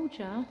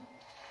soldier?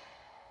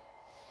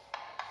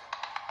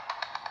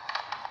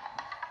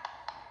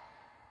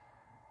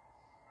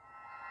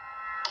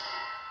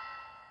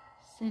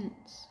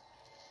 Since.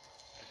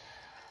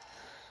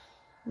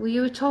 Well,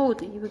 you were told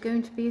that you were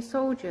going to be a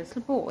soldier. As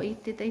a boy,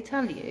 did they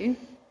tell you?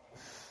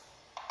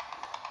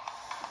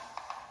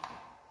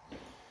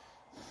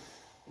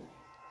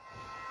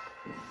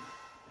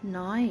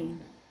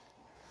 Nine.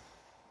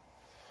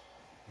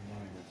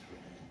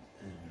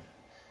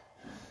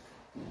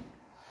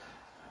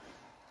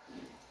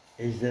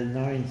 Is there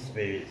 9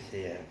 spirits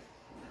here?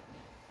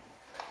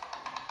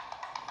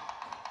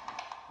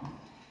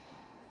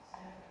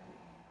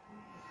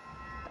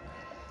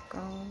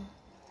 Goal.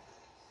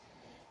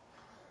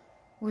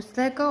 Was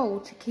their goal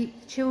to keep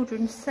the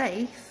children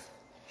safe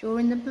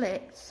during the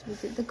Blitz?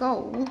 Was it the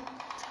goal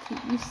to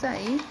keep you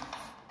safe?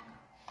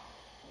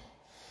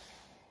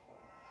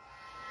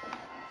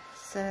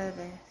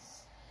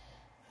 Service.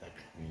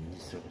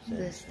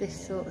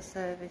 This sort of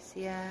service,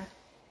 yeah.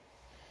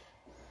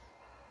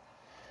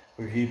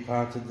 Was you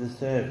part of the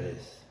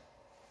service?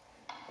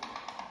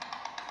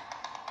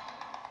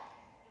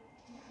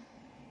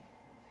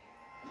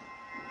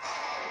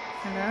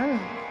 Hello.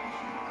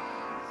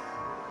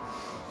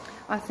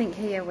 I think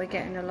here we're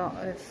getting a lot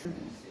of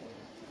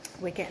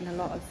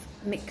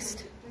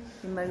mixed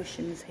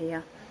emotions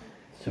here.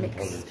 Some mixed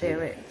positive.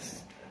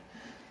 Spirits.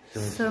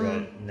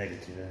 Some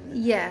negative, isn't it?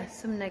 Yeah,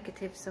 some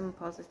negative, some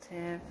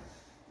positive.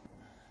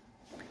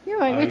 You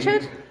alright,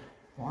 Richard?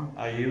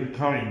 Are you a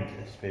kind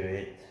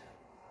spirit?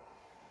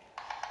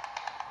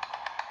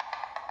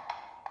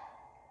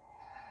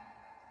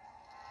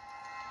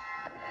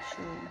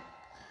 Sure.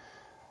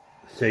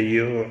 So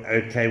you're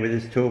okay with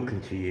us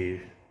talking to you?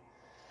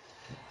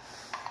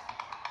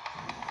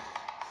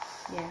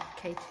 Yeah,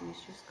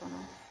 K2's just gone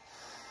off.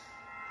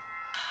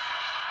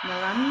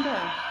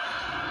 Miranda.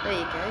 There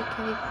you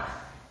go,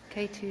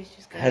 K2's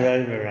just gone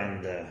Hello, off.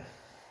 Miranda.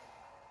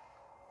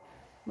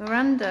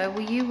 Miranda,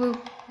 were you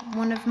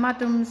one of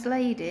Madam's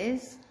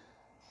ladies?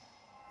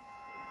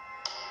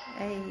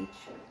 Age.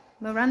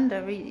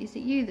 Miranda, is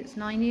it you that's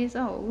 9 years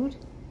old?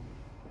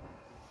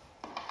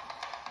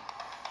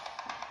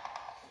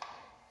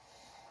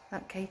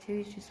 That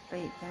K2's just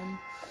bleep then.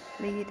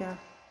 Leader.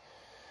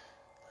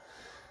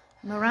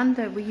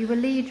 Miranda, were you a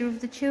leader of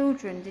the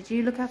children? Did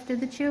you look after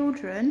the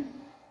children?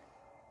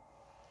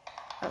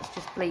 That's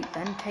just bleep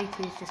then.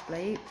 K2's just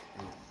bleep.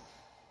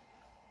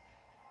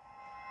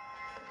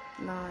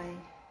 Lie.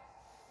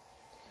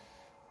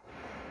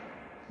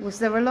 Was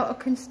there a lot of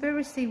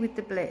conspiracy with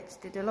the Blitz?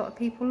 Did a lot of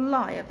people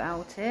lie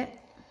about it?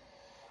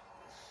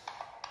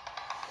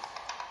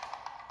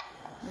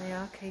 They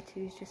are.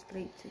 K2's just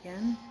bleeped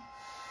again.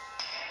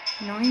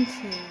 90.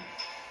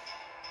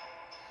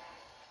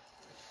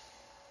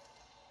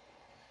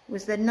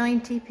 Was there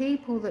 90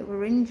 people that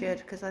were injured?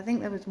 Because I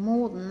think there was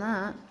more than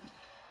that.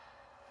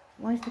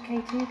 Why is the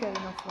K2 going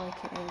off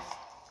like it is?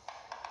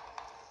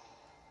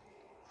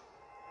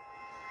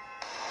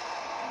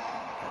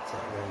 That's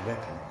our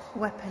weapons.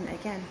 Weapon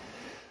again.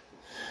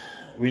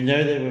 We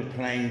know there were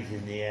planes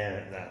in the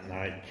air that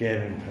night,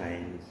 German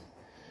planes,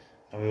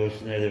 and we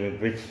also know there were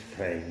British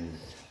planes.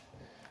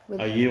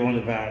 Are you on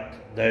about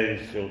those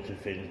sorts of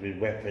things with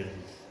weapons?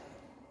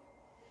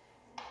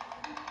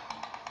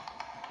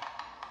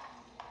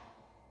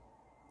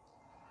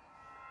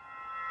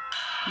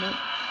 Nope.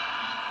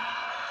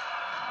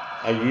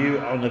 Are you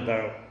on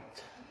about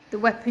The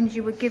weapons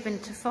you were given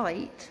to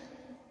fight?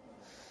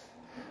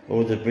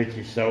 all the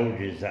British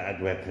soldiers that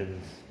had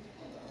weapons?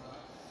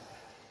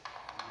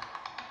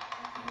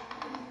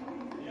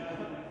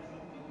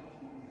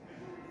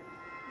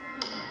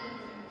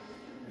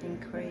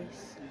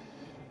 Increase.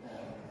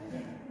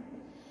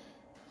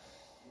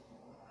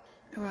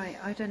 Right,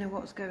 I don't know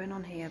what's going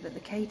on here, but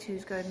the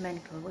K2's going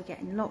mental. We're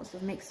getting lots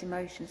of mixed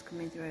emotions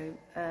coming through.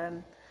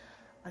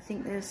 I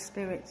think there's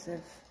spirits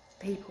of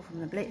people from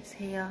the Blitz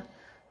here.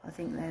 I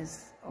think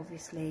there's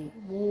obviously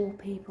war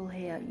people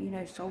here, you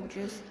know,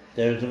 soldiers.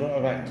 There was a lot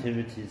of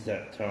activities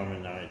that time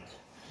of night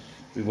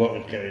with what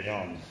was going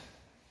on.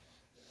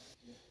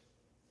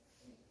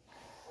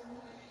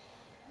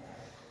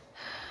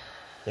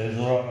 There was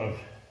a lot of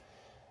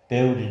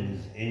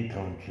buildings in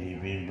Coventry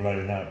being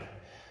blown up.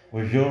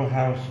 Was your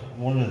house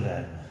one of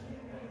them?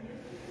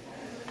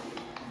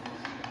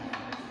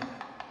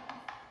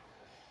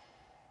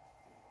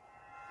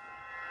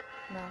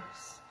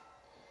 Loss.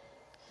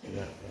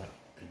 That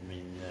could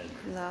mean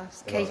no.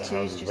 Loss. A lot of K2's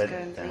houses just went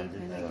going down, didn't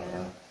bleeping they, like again.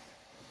 that?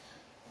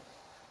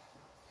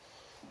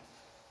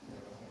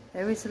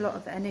 There is a lot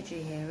of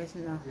energy here,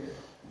 isn't there?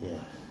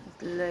 Yeah.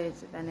 There's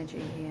loads of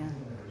energy here.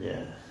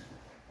 Yeah.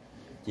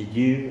 Did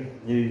you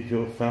lose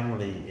your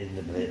family in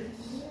the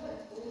Blitz?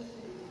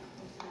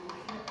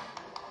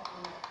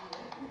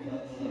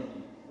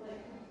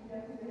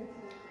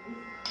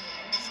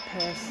 It's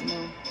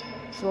personal.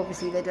 So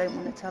obviously they don't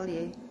want to tell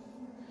you.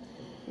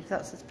 If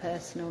that's as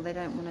personal, they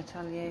don't want to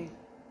tell you.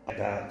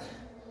 That.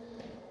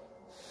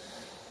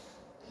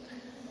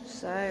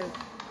 So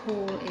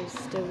Paul is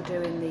still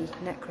doing the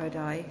necro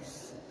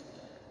dice.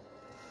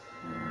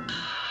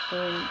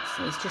 Haunts.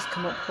 It's just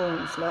come up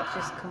haunts, look,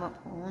 just come up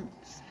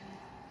haunts.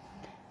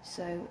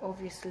 So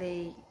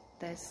obviously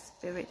there's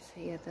spirits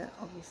here that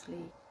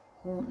obviously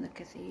haunt the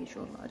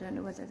cathedral. I don't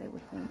know whether they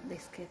would haunt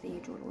this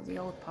cathedral or the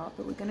old part,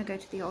 but we're going to go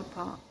to the old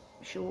part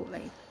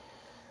shortly.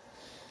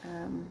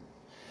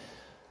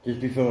 Just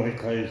before I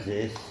close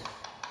this,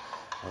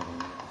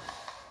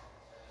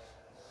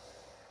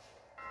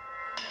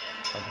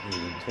 I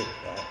didn't even touch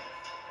that.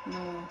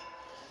 No.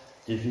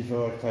 Just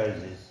before I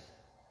close this,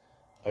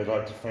 I'd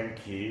like to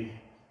thank you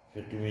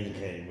for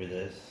communicating with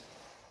us.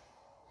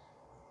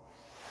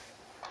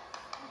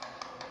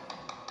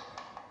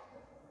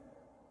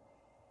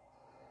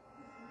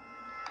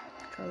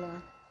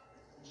 Colour.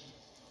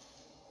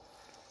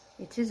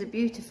 It is a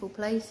beautiful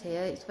place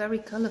here. It's very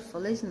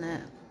colourful, isn't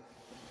it?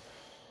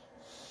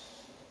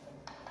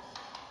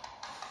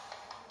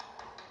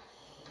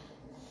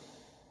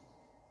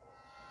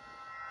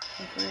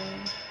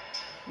 Yeah.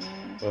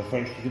 Well,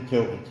 thank you for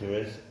talking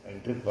to us,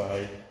 and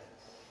goodbye.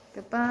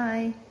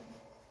 Goodbye.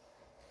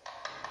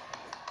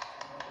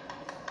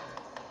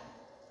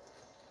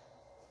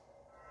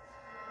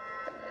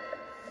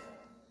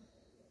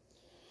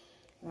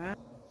 Wow.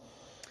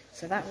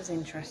 So that was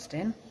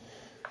interesting.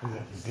 We got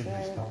some good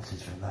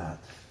responses from that.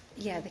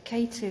 Yeah, the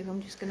K2,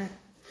 I'm just going to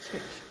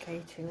switch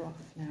K2 off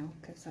now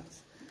because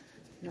that's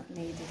not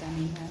needed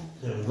anymore.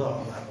 There was a lot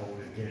of that what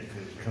we were getting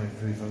coming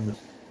through from the...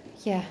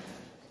 Yeah.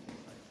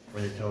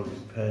 When they told us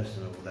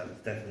personal, that was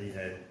definitely,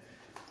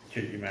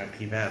 shut your mouth,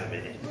 keep out of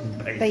it.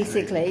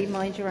 Basically,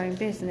 mind your own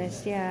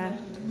business, yeah.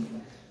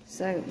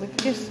 So we're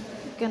just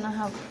going to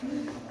have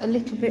a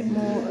little bit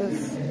more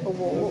of a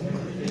walk.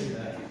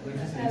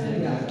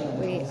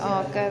 We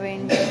are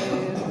going to...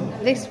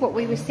 This, what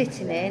we were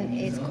sitting in,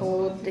 is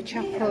called the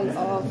Chapel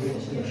of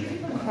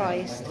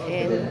Christ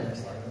in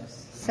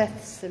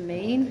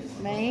Sethsamine,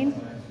 Maine.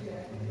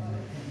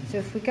 So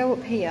if we go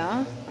up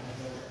here,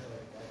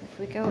 if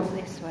we go up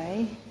this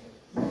way,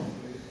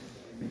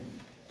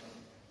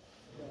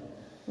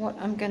 what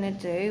I'm going to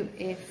do,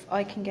 if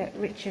I can get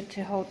Richard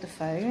to hold the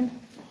phone,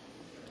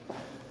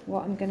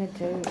 what I'm going to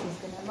do is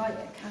going to light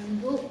a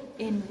candle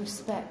in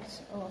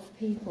respect of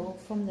people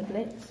from the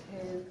Blitz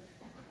who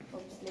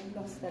obviously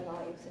lost their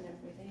lives and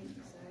everything.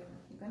 So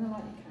I'm going to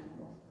light a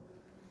candle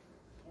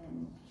and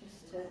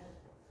just to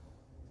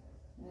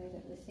know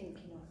that we're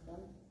thinking of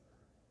them.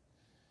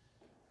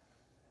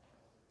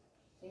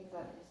 Things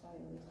like this I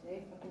always do.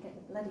 If I can get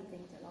the bloody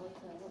thing to light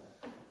up.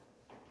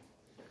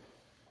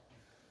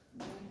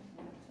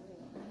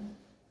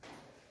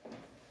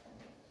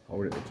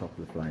 Hold it at the top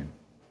of the flame.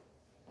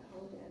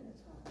 Hold it at the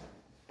top.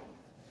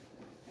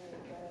 There we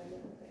go, a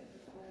little bit of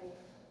the flame.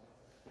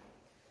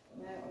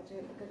 No, I'll do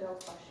it the good old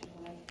fashioned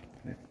way.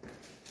 Yeah.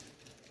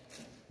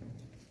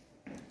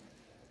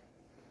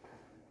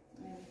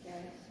 There we go,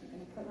 so I'm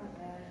going to put that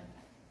there.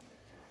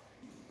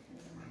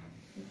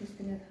 I'm just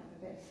going to have a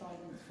bit of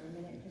silence for a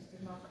minute, just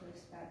as mark of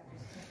respect,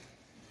 just to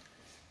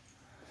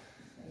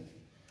say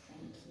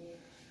thank you.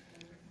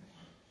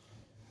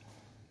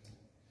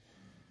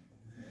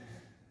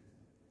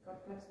 God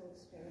bless all the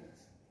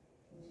spirits,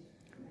 and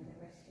may they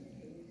rest in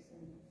peace.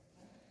 And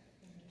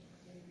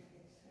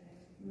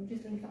we'll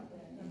just leave that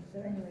there. So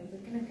anyway, we're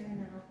going to go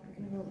now. We're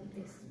going to go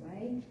this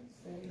way.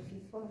 So if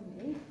you follow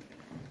me,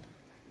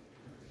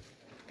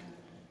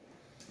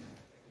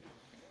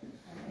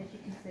 as you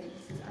can see,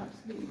 this is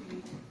absolutely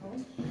beautiful.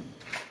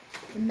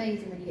 It's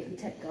amazing when you get your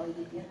tech guy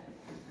with you.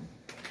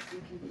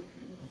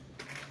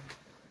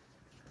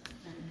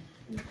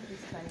 Look at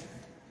this place.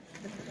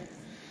 Look at this.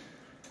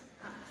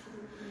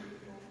 Absolutely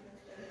beautiful.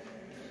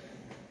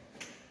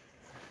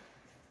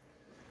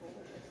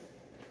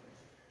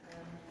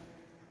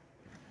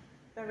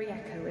 Very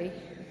echoey.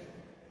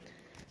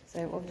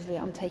 So obviously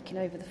I'm taking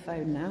over the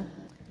phone now.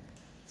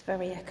 It's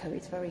very echoey,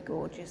 it's very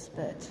gorgeous,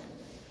 but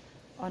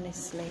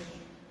honestly,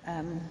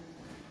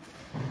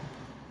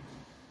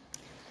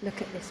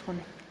 look at this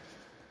one.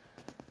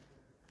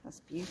 That's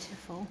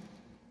beautiful.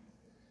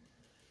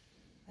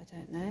 I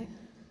don't know,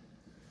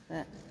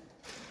 but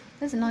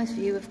there's a nice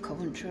view of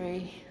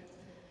Coventry.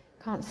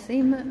 Can't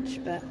see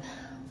much, but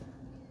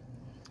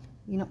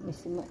you're not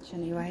missing much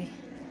anyway.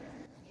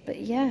 But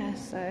yeah,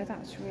 so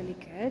that's really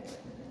good.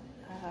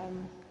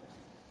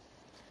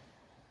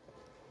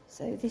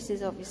 So this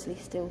is obviously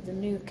still the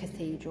new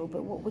cathedral,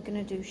 but what we're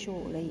going to do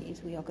shortly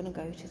is we are going to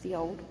go to the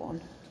old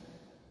one.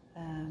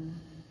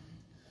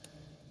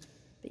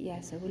 But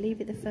yeah, so we'll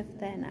leave it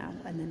there now,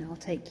 and then I'll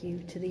take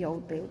you to the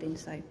old building.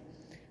 So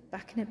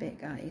back in a bit,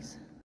 guys.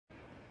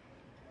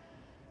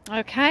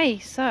 Okay,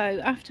 so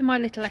after my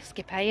little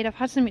escapade, I've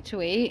had something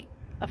to eat,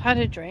 I've had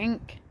a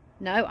drink.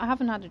 No, I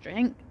haven't had a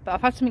drink, but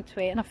I've had something to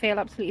eat and I feel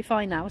absolutely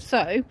fine now.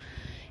 So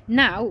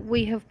now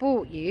we have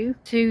brought you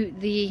to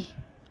the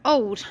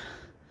old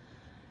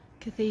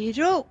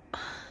cathedral.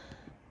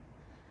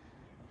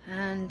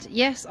 And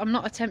yes, I'm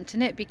not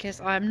attempting it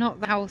because I'm not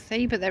that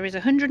healthy, but there is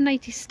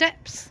 180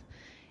 steps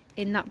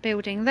in that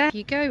building there.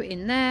 You go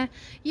in there,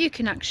 you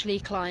can actually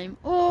climb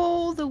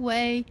all the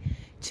way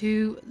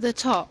to the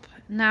top.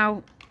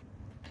 Now,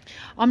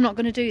 I'm not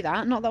going to do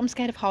that. Not that I'm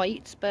scared of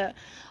heights, but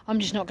I'm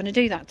just not going to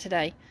do that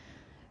today.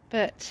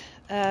 But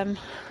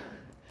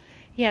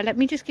yeah, let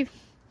me just give...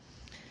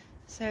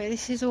 So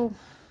this is all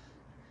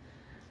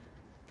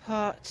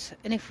part,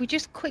 and if we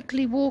just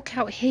quickly walk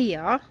out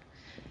here,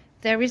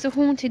 there is a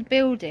haunted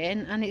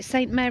building, and it's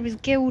St Mary's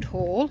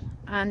Guildhall,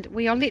 and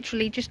we are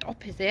literally just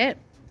opposite.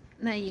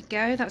 There you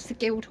go, that's the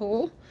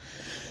Guildhall.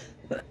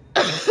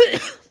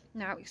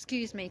 Now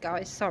excuse me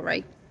guys,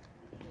 sorry,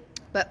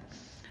 but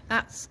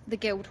that's the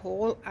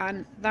Guildhall,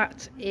 and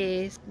that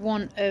is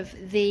one of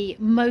the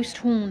most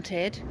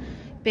haunted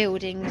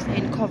buildings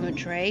in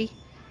Coventry.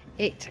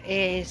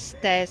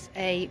 There's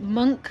a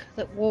monk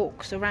that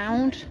walks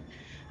around,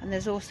 and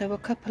there's also a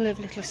couple of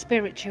little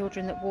spirit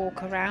children that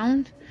walk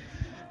around.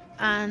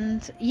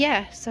 And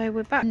yeah, so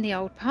we're back in the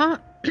old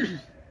part.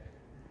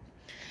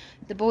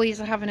 The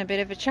boys are having a bit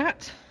of a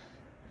chat,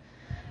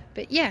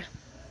 but yeah,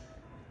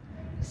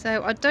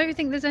 so I don't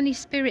think there's any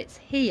spirits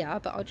here,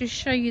 but I'll just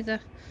show you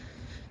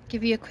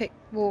give you a quick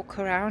walk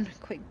around,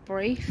 a quick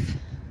brief.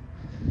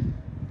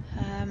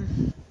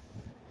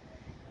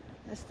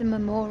 That's the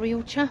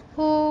memorial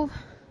chapel,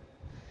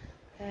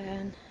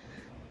 and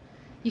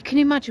you can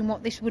imagine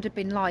what this would have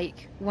been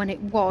like when it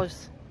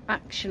was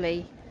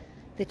actually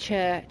the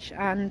church.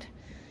 And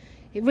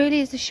it really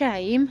is a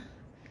shame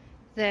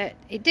that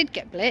it did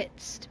get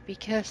blitzed,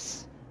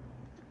 because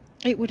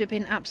it would have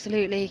been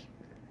absolutely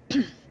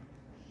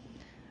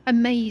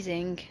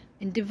amazing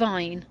and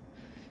divine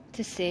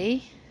to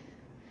see.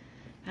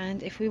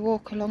 And if we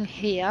walk along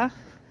here,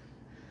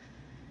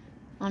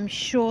 I'm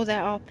sure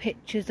there are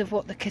pictures of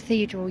what the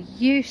cathedral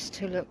used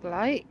to look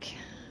like.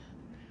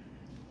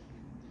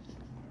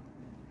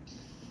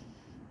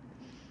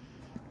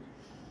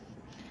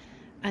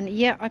 And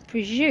yeah, I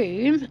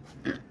presume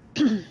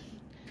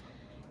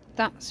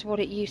that's what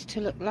it used to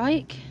look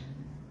like.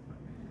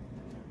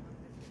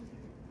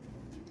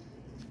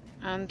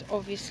 And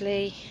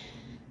obviously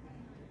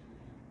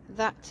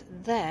that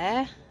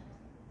there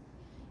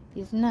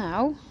is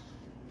now,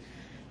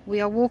 we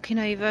are walking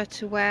over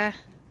to where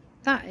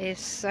that is.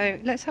 So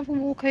let's have a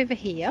walk over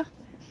here,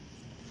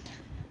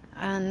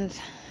 and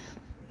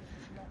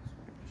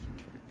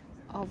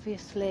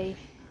obviously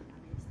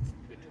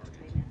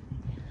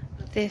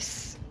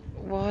this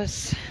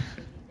was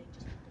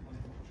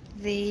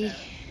the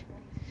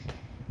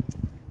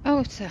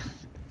altar.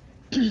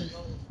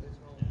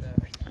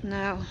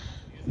 Now,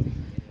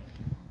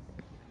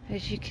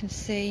 as you can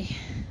see,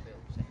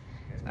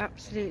 it's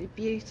absolutely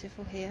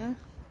beautiful here.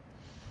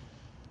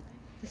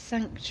 The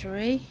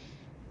sanctuary,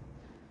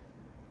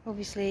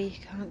 obviously you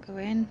can't go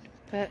in,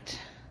 but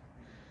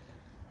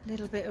a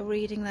little bit of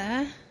reading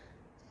there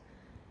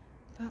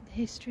about the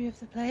history of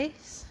the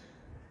place.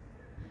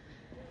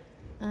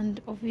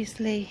 And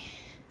obviously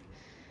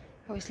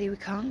we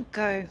can't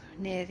go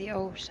near the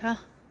altar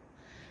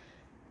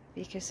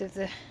because of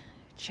the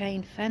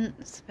chain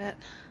fence, but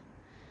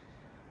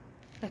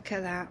look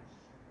at that.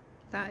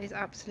 That is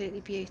absolutely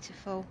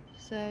beautiful.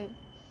 So I'm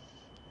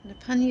going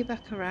to pan you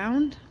back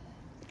around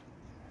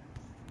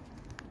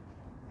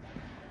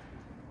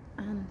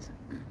and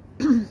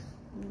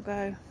we'll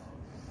go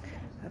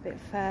a bit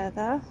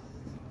further.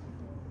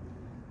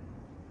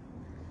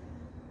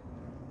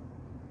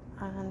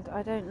 And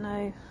I don't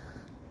know,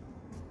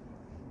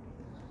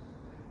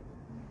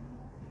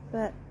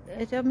 but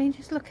I mean,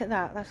 just look at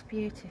that, that's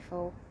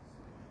beautiful.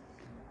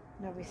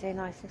 And obviously a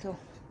nice little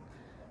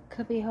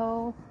cubby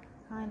hole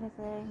kind of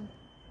thing.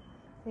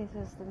 This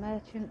is the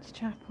Merchant's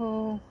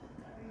Chapel,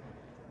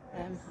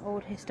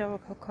 old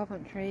historical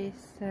Coventry.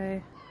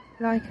 So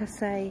like I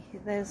say,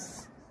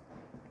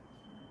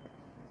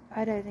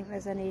 I don't think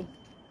there's any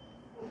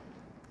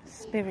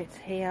spirits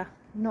here,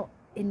 not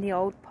in the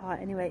old part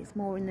anyway, it's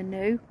more in the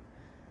new.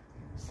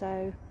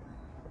 So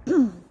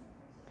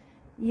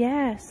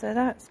yeah, so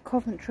that's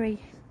Coventry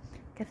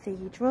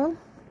Cathedral.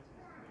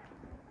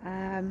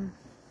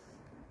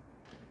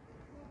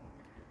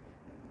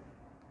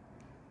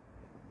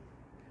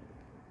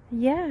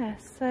 Yeah,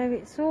 so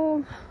it's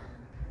all,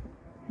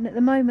 and at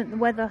the moment the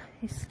weather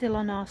is still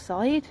on our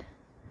side.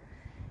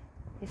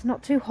 It's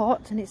not too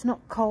hot and it's not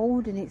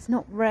cold and it's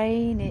not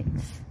rain,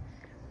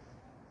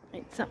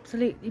 it's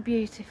absolutely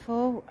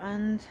beautiful.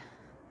 And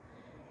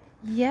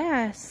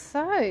yeah,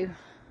 so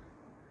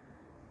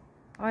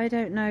I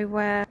don't know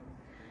where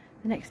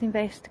the next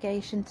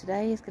investigation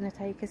today is going to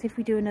take us. If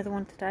we do another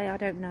one today, I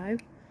don't know.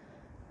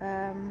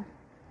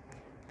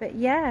 But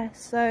yeah,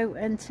 so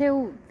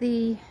until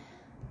the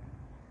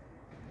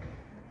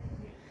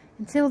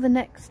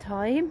next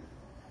time,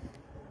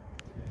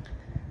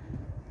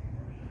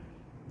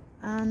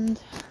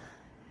 and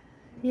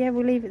yeah,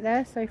 we'll leave it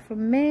there. So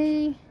from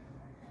me,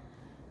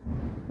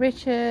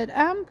 Richard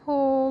and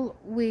Paul,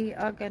 we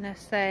are gonna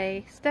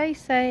say stay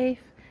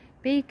safe,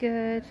 be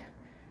good,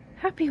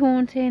 happy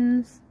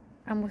hauntings,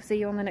 and we'll see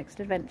you on the next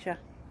adventure.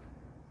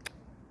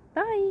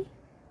 Bye.